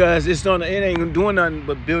 Because it ain't doing nothing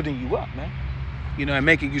but building you up, man. You know, and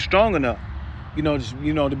making you strong enough, you know, just,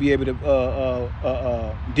 you know, to be able to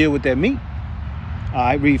deal with that meat. All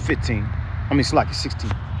right, read 15. I mean, it's like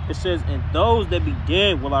 16. It says, and those that be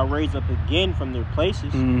dead will I raise up again from their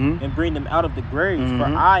places and bring them out of the graves, for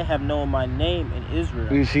I have known my name in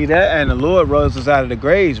Israel. You see that? And the Lord rose us out of the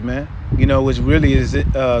graves, man. You know, which really is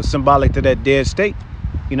symbolic to that dead state,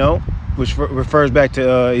 you know, which refers back to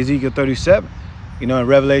Ezekiel 37. You know, in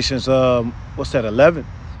Revelations, what's that, 11?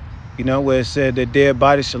 You know, where it said that dead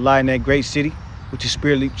bodies shall lie in that great city, which is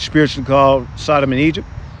spiritually called Sodom and Egypt.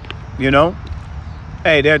 You know,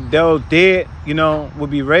 hey, those dead, you know, will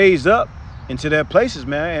be raised up into their places,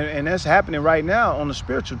 man. And that's happening right now on the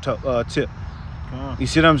spiritual tip. You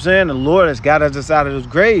see what I'm saying? The Lord has got us out of those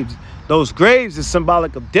graves. Those graves is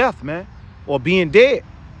symbolic of death, man, or being dead,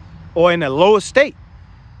 or in a lower state.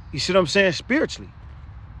 You see what I'm saying? Spiritually.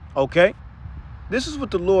 Okay? This is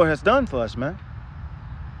what the Lord has done for us, man.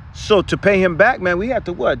 So to pay him back, man, we have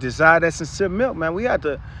to what? Desire that sincere milk, man. We have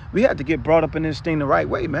to get brought up in this thing the right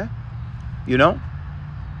way, man. You know?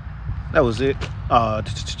 That was it.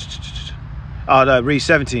 Read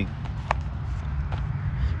 17.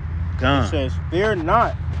 It says, fear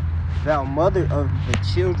not, thou mother of the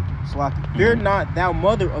children. Fear not, thou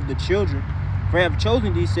mother of the children, for I have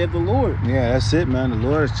chosen thee, saith the Lord. Yeah, that's it, man. The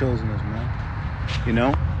Lord has chosen us, man. You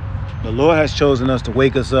know? The Lord has chosen us to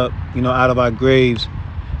wake us up, you know, out of our graves,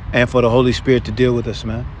 and for the Holy Spirit to deal with us,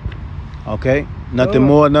 man. Okay? Nothing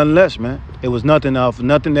more, nothing less, man. It was nothing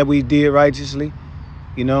that we did righteously,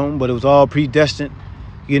 you know, but it was all predestined,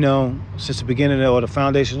 you know, since the beginning or the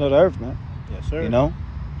foundation of the earth, man. Yes, sir. You know?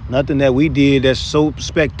 Nothing that we did that's so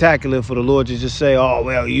spectacular for the Lord to just say, oh,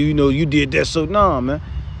 well, you know, you did that, so no, man.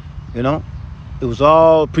 You know? It was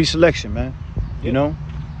all pre-selection, man. You know?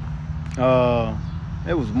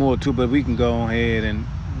 There was more too, but we can go ahead and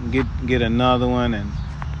get another one, and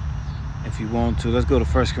if you want to, let's go to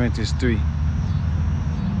 1 Corinthians 3.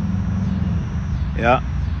 Yeah.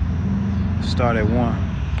 Start at 1.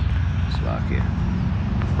 It's like here.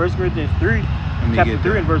 1 Corinthians 3, chapter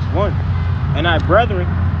 3 and verse 1. And I, brethren,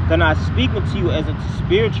 cannot speak unto you as unto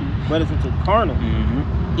spiritual, but as unto carnal,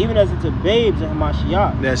 even as unto babes in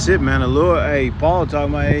Hamashiach. That's it, man. The Lord, hey, Paul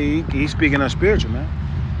talking about, hey, he's speaking of spiritual, man.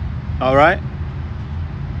 All right?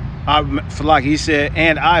 For like he said,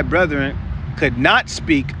 and I, brethren, could not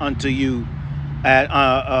speak unto you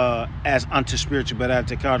as unto spiritual, but as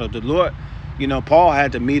to carnal. The Lord, you know, Paul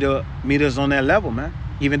had to meet us on that level, man.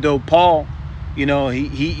 Even though Paul, you know,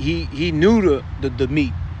 he knew the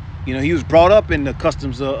meat. You know, he was brought up in the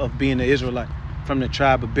customs of being an Israelite from the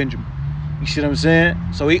tribe of Benjamin. You see what I'm saying?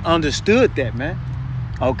 So he understood that, man.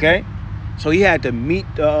 Okay? So he had to meet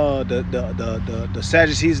the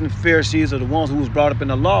Sadducees and the Pharisees, or the ones who was brought up in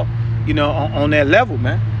the law, you know, on that level,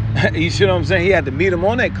 man. You see what I'm saying? He had to meet them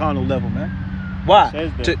on that carnal level, man.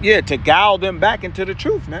 Why? To guile them back into the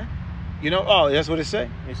truth, man. You know, oh, that's what it say.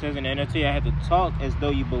 It says in the NLT, I had to talk as though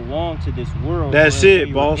you belong to this world. That's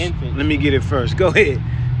it, boss. Let me get it first. Go ahead.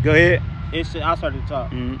 Go ahead. I'll start to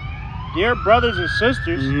talk. Dear brothers and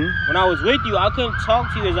sisters, when I was with you, I couldn't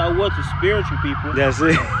talk to you as I would to spiritual people. That's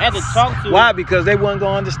it. I had to talk to Why? Because they wasn't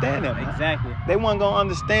going to understand that, man. Exactly. They wasn't going to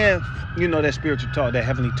understand, you know, that spiritual talk, that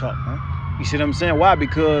heavenly talk, man. You see what I'm saying? Why?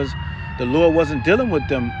 Because the Lord wasn't dealing with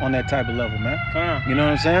them on that type of level, man. You know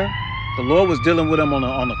what I'm saying? The Lord was dealing with them on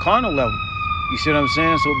a carnal level. You see what I'm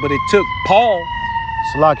saying? So, but it took Paul,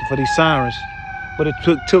 Salaki for these sirens, but it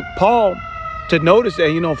took Paul to notice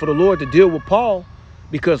that, you know, for the Lord to deal with Paul,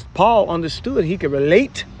 because Paul understood he could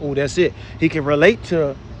relate. Oh, that's it. He can relate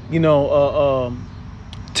to, you know,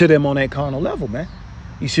 to them on that carnal level, man.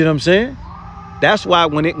 You see what I'm saying? That's why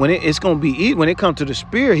when it's gonna be when it comes to the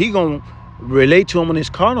spirit, he gonna relate to him on his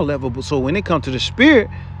carnal level. But so when it comes to the spirit,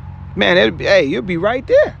 man, you'll be right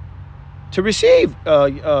there to receive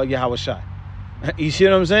Yahweh Shai. You see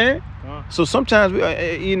what I'm saying? So sometimes we,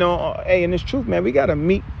 you know, in this truth, man, we gotta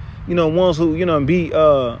meet, you know, ones who, you know, and be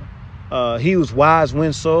he who's wise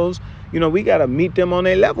wins souls. You know, we gotta meet them on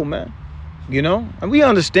their level, man. You know, and we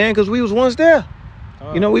understand because we was once there.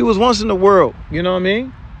 You know, we was once in the world. You know what I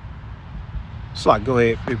mean? So like, go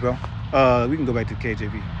ahead, big bro. We can go back to the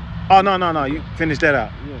KJV. Oh no, you finish that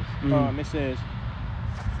out. Yes. It says,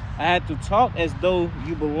 I had to talk as though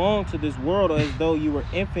you belong to this world, or as though you were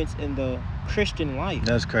infants in the Christian life.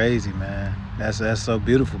 That's crazy, man. That's so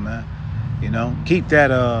beautiful, man. You know, keep that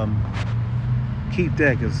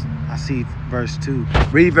because I see verse 2.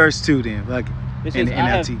 Read verse 2 then, like it says, I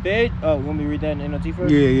have fed. Oh, you want me to read that in NLT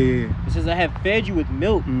first? Yeah. It says, I have fed you with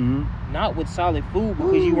milk, not with solid food,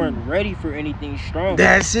 because you weren't ready for anything strong.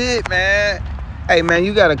 That's it, man. Hey, man,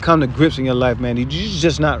 you got to come to grips in your life, man. You're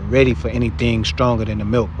just not ready for anything stronger than the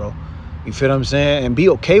milk, bro. You feel what I'm saying? And be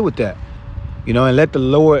okay with that. You know, and let the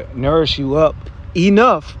Lord nourish you up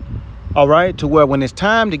enough, all right, to where when it's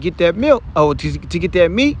time to get that milk, or to get that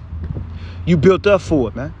meat, you built up for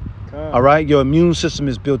it, man. All right? Your immune system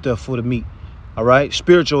is built up for the meat. All right,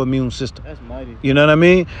 spiritual immune system. That's mighty. You know what I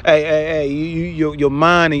mean? Hey, your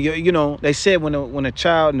mind and you know, they said when a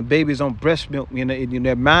child and the baby is on breast milk, you know,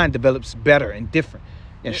 their mind develops better and different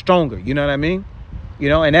and stronger. You know what I mean? You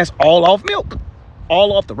know, and that's all off milk,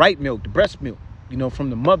 all off the right milk, the breast milk. You know,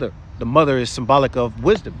 from the mother. The mother is symbolic of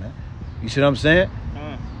wisdom, man. You see what I'm saying?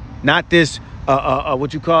 Not this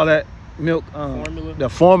what you call that milk? Formula. The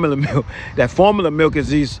formula milk. That formula milk is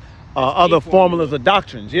these. Other formulas or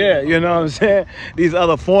doctrines, yeah, you know what I'm saying? These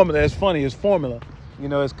other formulas, it's funny, it's formula. You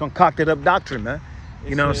know, it's concocted up doctrine, man.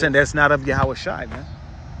 You know what I'm saying? That's not of Yahweh Shai, man.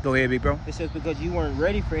 Go ahead, big bro. It says because you weren't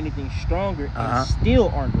ready for anything stronger and still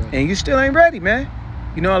aren't ready. And you still ain't ready, man.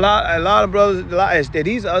 You know, a lot of brothers,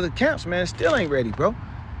 these other camps, man, still ain't ready, bro.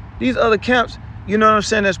 These other camps, you know what I'm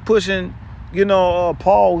saying, that's pushing, you know,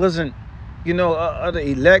 Paul wasn't, you know, other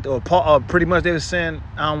elect, or Paul, pretty much they were saying,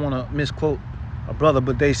 I don't want to misquote a brother,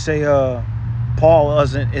 but they say Paul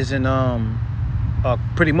isn't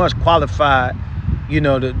pretty much qualified, you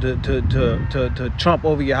know, to trump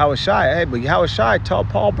over Yahweh Shai. Hey, but Yahweh Shai taught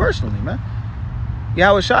Paul personally, man.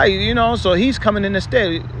 Yahweh Shai, you know, so he's coming in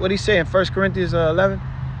instead. What he say in 1 Corinthians 11?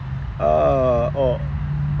 Or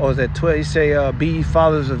is that 12? He say, be ye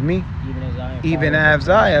followers of me, even as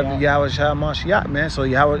I have Yahweh Shai Mashiach, man.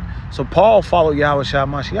 So Paul followed Yahweh Shai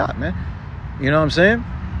Mashiach, man. You know what I'm saying?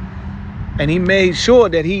 And he made sure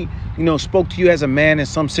that he, you know, spoke to you as a man in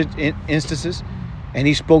some instances. And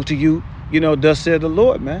he spoke to you, you know, thus said the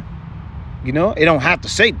Lord, man. You know, it don't have to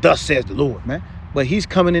say, thus says the Lord, man. But he's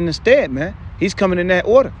coming in instead, man. He's coming in that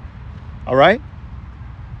order. All right?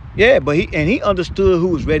 Yeah, but he understood who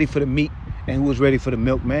was ready for the meat and who was ready for the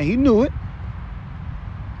milk, man. He knew it.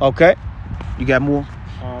 Okay. You got more?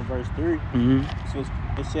 Verse 3. So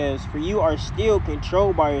it says, for you are still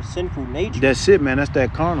controlled by your sinful nature. That's it, man. That's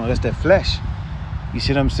that carnal. That's that flesh. You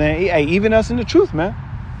see what I'm saying? Hey, even us in the truth, man.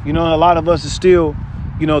 You know, a lot of us is still,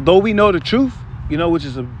 you know, though we know the truth, you know, which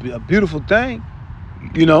is a beautiful thing,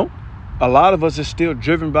 you know, a lot of us is still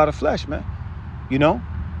driven by the flesh, man. You know,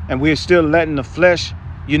 and we're still letting the flesh,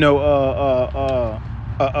 you know,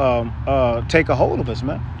 take a hold of us,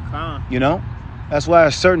 man. You know, that's why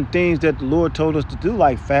there's certain things that the Lord told us to do,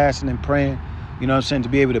 like fasting and praying, you know what I'm saying, to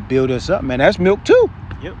be able to build us up, man. That's milk too.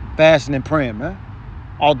 Yep. Fasting and praying, man.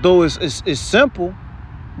 Although it's simple,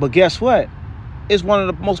 but guess what? It's one of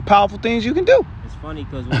the most powerful things you can do. It's funny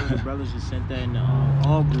because one of the brothers just sent that in the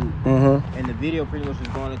all group, and the video pretty much was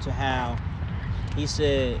going into how he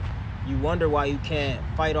said, you wonder why you can't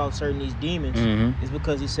fight off certain these demons. Mm-hmm. It's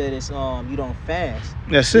because he said it's you don't fast.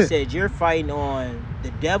 That's He it. said you're fighting on the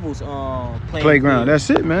devil's Playground. field. That's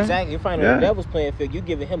it, man. Exactly. You're fighting on the devil's playing field. You're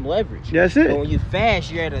giving him leverage. That's But it. when you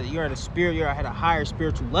fast, you're at a higher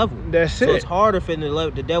spiritual level. That's So it. it's harder for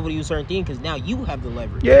the devil to use certain things because now you have the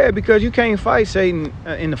leverage. Yeah, because you can't fight Satan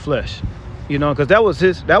in the flesh, you know, because that's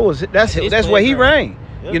his where he playground. reigned.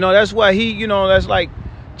 Yep. You know, that's why he, you know, that's like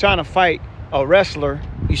trying to fight a wrestler.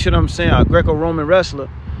 You see what I'm saying? A Greco-Roman wrestler,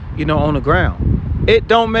 you know, on the ground. It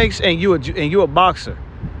don't make sense. And you a boxer.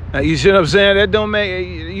 You see what I'm saying? That don't make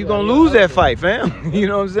you gonna lose that fight, fam. You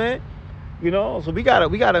know what I'm saying? You know, so we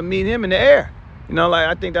gotta meet him in the air. You know, like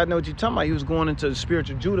I think I know what you're talking about. He was going into the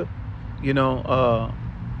spiritual Judah. You know,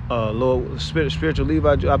 Lord spiritual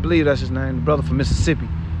Levi. I believe that's his name. The brother from Mississippi.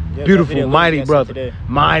 Yeah, Beautiful, mighty brother. today.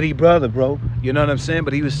 Mighty brother, bro. You know what I'm saying?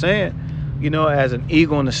 But he was saying, you know, as an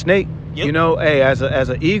eagle and a snake, Yep. you know, hey, as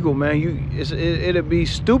an eagle, man, it'd be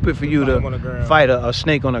stupid for you Fight him on the to ground. fight a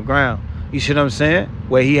snake on the ground. You see what I'm saying?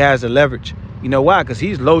 Where he has the leverage. You know why? Because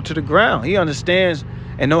he's low to the ground. He understands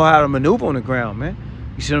and know how to maneuver on the ground, man.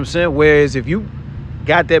 You see what I'm saying? Whereas if you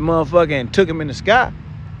got that motherfucker and took him in the sky,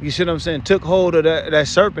 you see what I'm saying? Took hold of that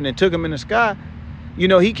serpent and took him in the sky. You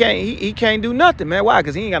know, he can't do nothing, man. Why?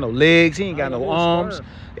 Because he ain't got no legs. He ain't got no arms. Squirm.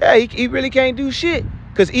 Yeah, he really can't do shit.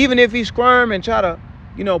 Because even if he squirm and try to,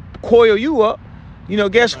 you know, coil you up, you know,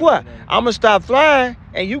 guess what? I'm going to stop flying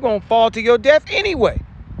and you going to fall to your death anyway.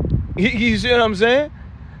 You see what I'm saying?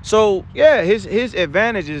 So, yeah, his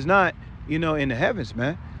advantage is not, you know, in the heavens,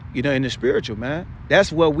 man. You know, in the spiritual, man.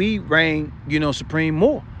 That's where we reign, you know, supreme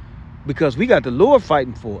more. Because we got the Lord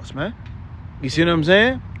fighting for us, man. You see what I'm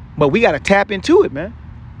saying? But we got to tap into it, man.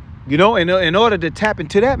 You know, in order to tap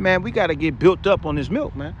into that, man, we got to get built up on this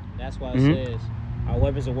milk, man. That's why it says our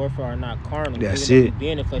weapons of warfare are not carnal. That's Even though it. we be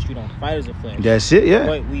in the flesh, we don't fight as a flesh. That's it, yeah.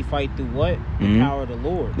 But we fight through what? The power of the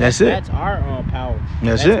Lord. That's it. That's our power.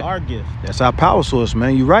 That's That's it. our gift. That's our power source,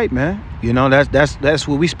 man. You're right, man. You know, that's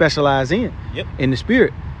what we specialize in. Yep. In the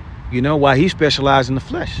spirit. You know, while he specializes in the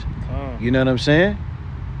flesh. You know what I'm saying?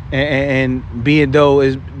 And being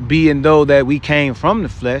though that we came from the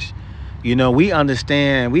flesh, you know, we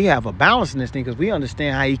understand, we have a balance in this thing because we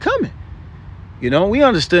understand how he coming. You know, we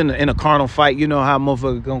understand in a carnal fight, you know how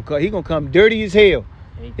motherfucker gonna come. He gonna come dirty as hell.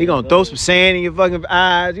 He gonna throw some sand in your fucking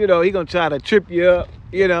eyes. You know, he gonna try to trip you up.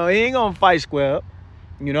 You know, he ain't gonna fight square up.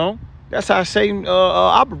 You know, that's how Satan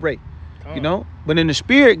operate. You know, but in the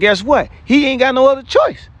spirit, guess what? He ain't got no other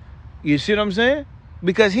choice. You see what I'm saying?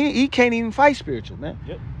 Because he can't even fight spiritual, man.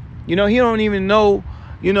 Yep. You know, he don't even know.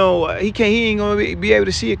 You know, he ain't gonna be able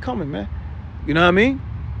to see it coming, man. You know what I mean?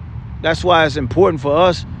 That's why it's important for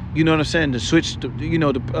us. You know what I'm saying? To switch, you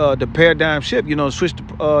know, the paradigm shift. You know, switch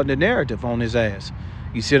the narrative on his ass.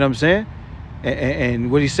 You see what I'm saying?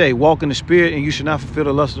 And what do you say? Walk in the spirit, and you should not fulfill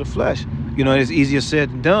the lust of the flesh. You know, it's easier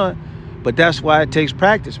said than done, but that's why it takes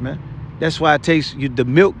practice, man. That's why it takes the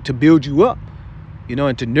milk to build you up. You know,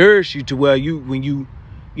 and to nourish you to where when you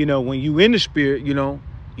in the spirit, you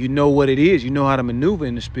know what it is. You know how to maneuver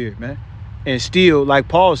in the spirit, man. And still, like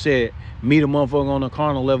Paul said, meet a motherfucker on a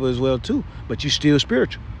carnal level as well too. But you still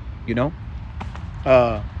spiritual, you know.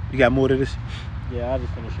 You got more to this? Yeah, I'll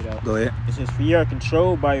just finish it out. Go ahead. It says, for you are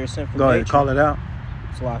controlled by your sinful Go ahead. nature. Call it out.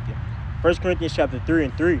 Slakia. 1 Corinthians chapter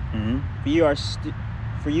 3:3.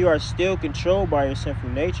 For you are still controlled by your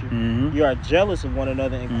sinful nature. You are jealous of one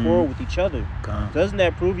another and quarrel with each other. Doesn't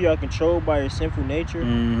that prove you are controlled by your sinful nature?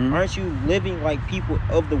 Aren't you living like people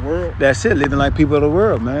of the world? That's it, living like people of the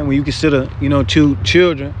world, man. When you consider, you know, two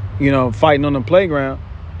children, you know, fighting on the playground,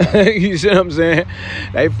 you see what I'm saying?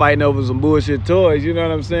 They fighting over some bullshit toys, you know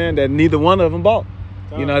what I'm saying, that neither one of them bought.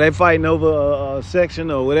 You know, they fighting over a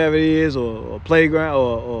section or whatever it is, or a playground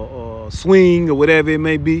or a swing or whatever it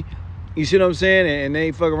may be. You see what I'm saying? And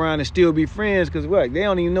they fuck around and still be friends because what? They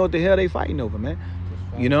don't even know what the hell they fighting over, man.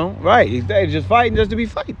 You know? Right. They just fighting just to be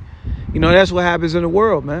fighting. You know, that's what happens in the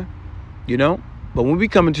world, man. You know? But when we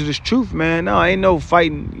come into this truth, man, no, ain't no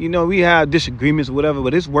fighting. You know, we have disagreements or whatever,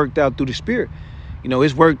 but it's worked out through the spirit. You know,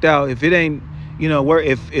 it's worked out. If it ain't, you know, where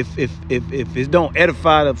if it don't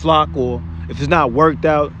edify the flock, or if it's not worked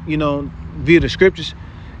out, you know, via the scriptures,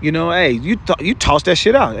 you know, hey, you toss that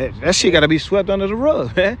shit out. That shit got to be swept under the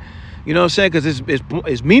rug, man. You know what I'm saying? Because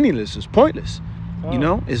it's meaningless. It's pointless. You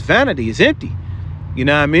know, it's vanity. It's empty. You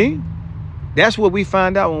know what I mean? That's what we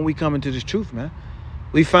find out when we come into this truth, man.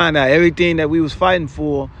 We find out everything that we was fighting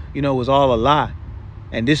for, you know, was all a lie.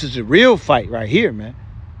 And this is the real fight right here, man.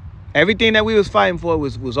 Everything that we was fighting for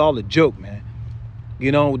was all a joke, man.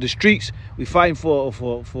 You know, the streets, we fighting for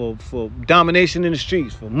domination in the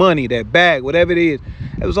streets, for money, that bag, whatever it is.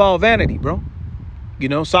 It was all vanity, bro. You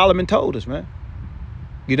know, Solomon told us, man.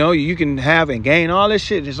 You know, you can have and gain all this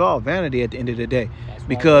shit. It's all vanity at the end of the day.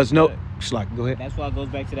 Because no, it's like, go ahead. That's why it goes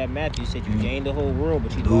back to that Matthew. You said you gain the whole world,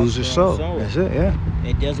 but you lose your soul. That's it, yeah.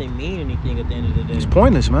 It doesn't mean anything at the end of the day. It's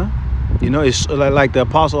pointless, man. You know, it's like the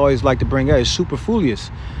apostle always like to bring out. It's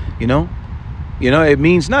superfluous. You know, it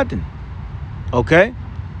means nothing. Okay,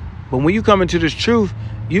 but when you come into this truth,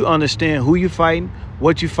 you understand who you fighting,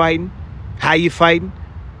 what you fighting, how you fighting,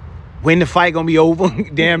 when the fight gonna be over.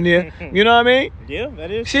 Damn near. You know what I mean? Yeah,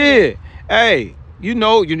 that is. Shit. Hey, you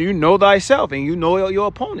know thyself, and you know your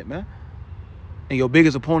opponent, man. And your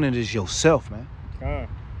biggest opponent is yourself, man.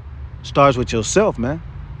 Starts with yourself, man.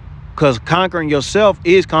 Because conquering yourself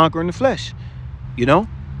is conquering the flesh. You know?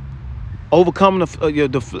 Overcoming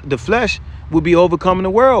the flesh will be overcoming the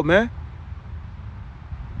world, man.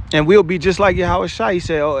 And we'll be just like Yahweh Shai. He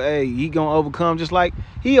said, oh, hey, he going to overcome just like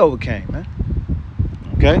he overcame, man.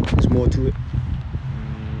 Okay? There's more to it.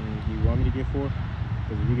 Do you want me to get 4?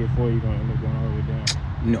 Because if you get 4, you're going to end up going all the way down.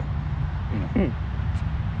 No.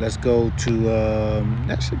 Let's go to,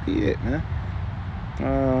 that should be it, man.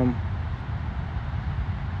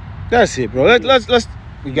 That's it, bro. Let's.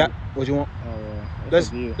 We got what you want.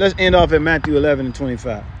 Let's end off at Matthew 11 and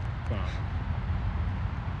 25.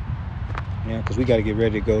 Yeah, because we got to get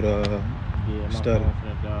ready to go to study.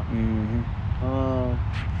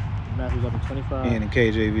 Matthew 11:25. And the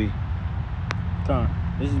KJV.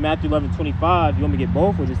 This is Matthew 11:25. You want me to get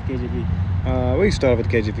both or just KJV? We can start off with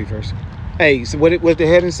the KJV first. Hey, so what the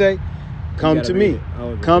heading say? Come to me.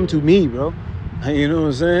 Come to me, bro. You know what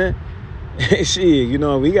I'm saying? Shit, you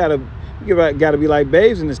know, we gotta be like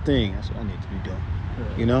babes in this thing. That's what I need to be doing.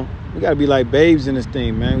 You know, we gotta be like babes in this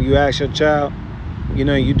thing, man. When you ask your child, you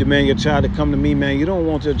know, you demand your child to come to me, man. You don't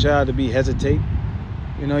want your child to be hesitate.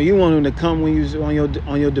 You know, you want him to come when you on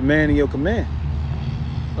your demand and your command.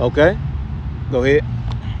 Okay, go ahead.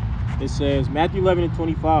 It says Matthew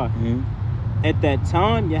 11:25. At that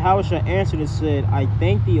time, Yahweh answered and said, I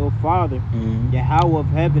thank thee, O Father, Yahweh of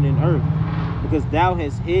heaven and earth, because thou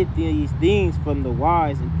hast hid these things from the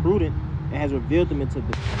wise and prudent, and has revealed them into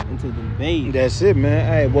the babes. That's it, man.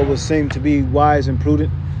 Hey, what would seem to be wise and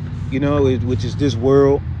prudent, you know, which is this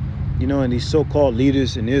world, you know, and these so-called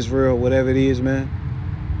leaders in Israel, whatever it is, man.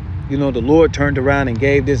 You know, the Lord turned around and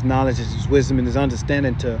gave this knowledge, this wisdom, and this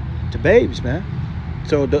understanding to babes, man.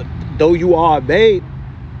 So though you are a babe,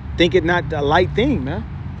 think it not a light thing, man.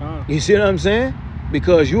 You see what I'm saying?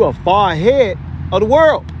 Because you are far ahead of the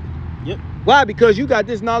world. Yep. Why? Because you got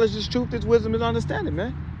this knowledge, this truth, this wisdom, this understanding,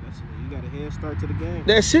 man. That's it. You got a head start to the game.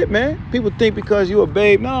 That's it, man. People think because you a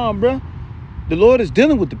babe, nah, bro. The Lord is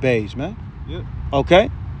dealing with the babes, man. Yep. Okay.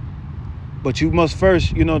 But you must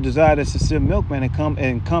first, you know, desire the sincere milk, man,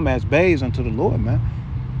 and come as babes unto the Lord, man,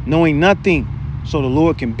 knowing nothing, so the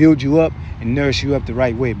Lord can build you up and nourish you up the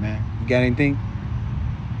right way, man. You got anything?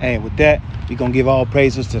 And with that, we're going to give all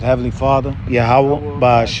praises to the Heavenly Father, Yahweh,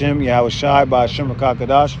 by Hashem, Yahweh Shai, by Hashem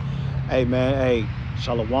Rakakadash. Hey, man, hey,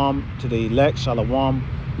 Shalom to the elect, Shalom,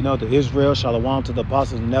 you know, to Israel, Shalom to the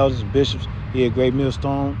apostles and elders and bishops here at Great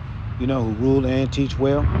Millstone, you know, who rule and teach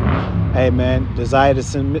well. Hey, man, desire the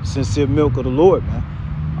sincere milk of the Lord, man.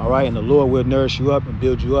 All right, and the Lord will nourish you up and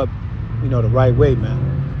build you up, you know, the right way,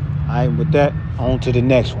 man. All right, with that, on to the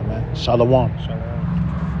next one, man. Shalom.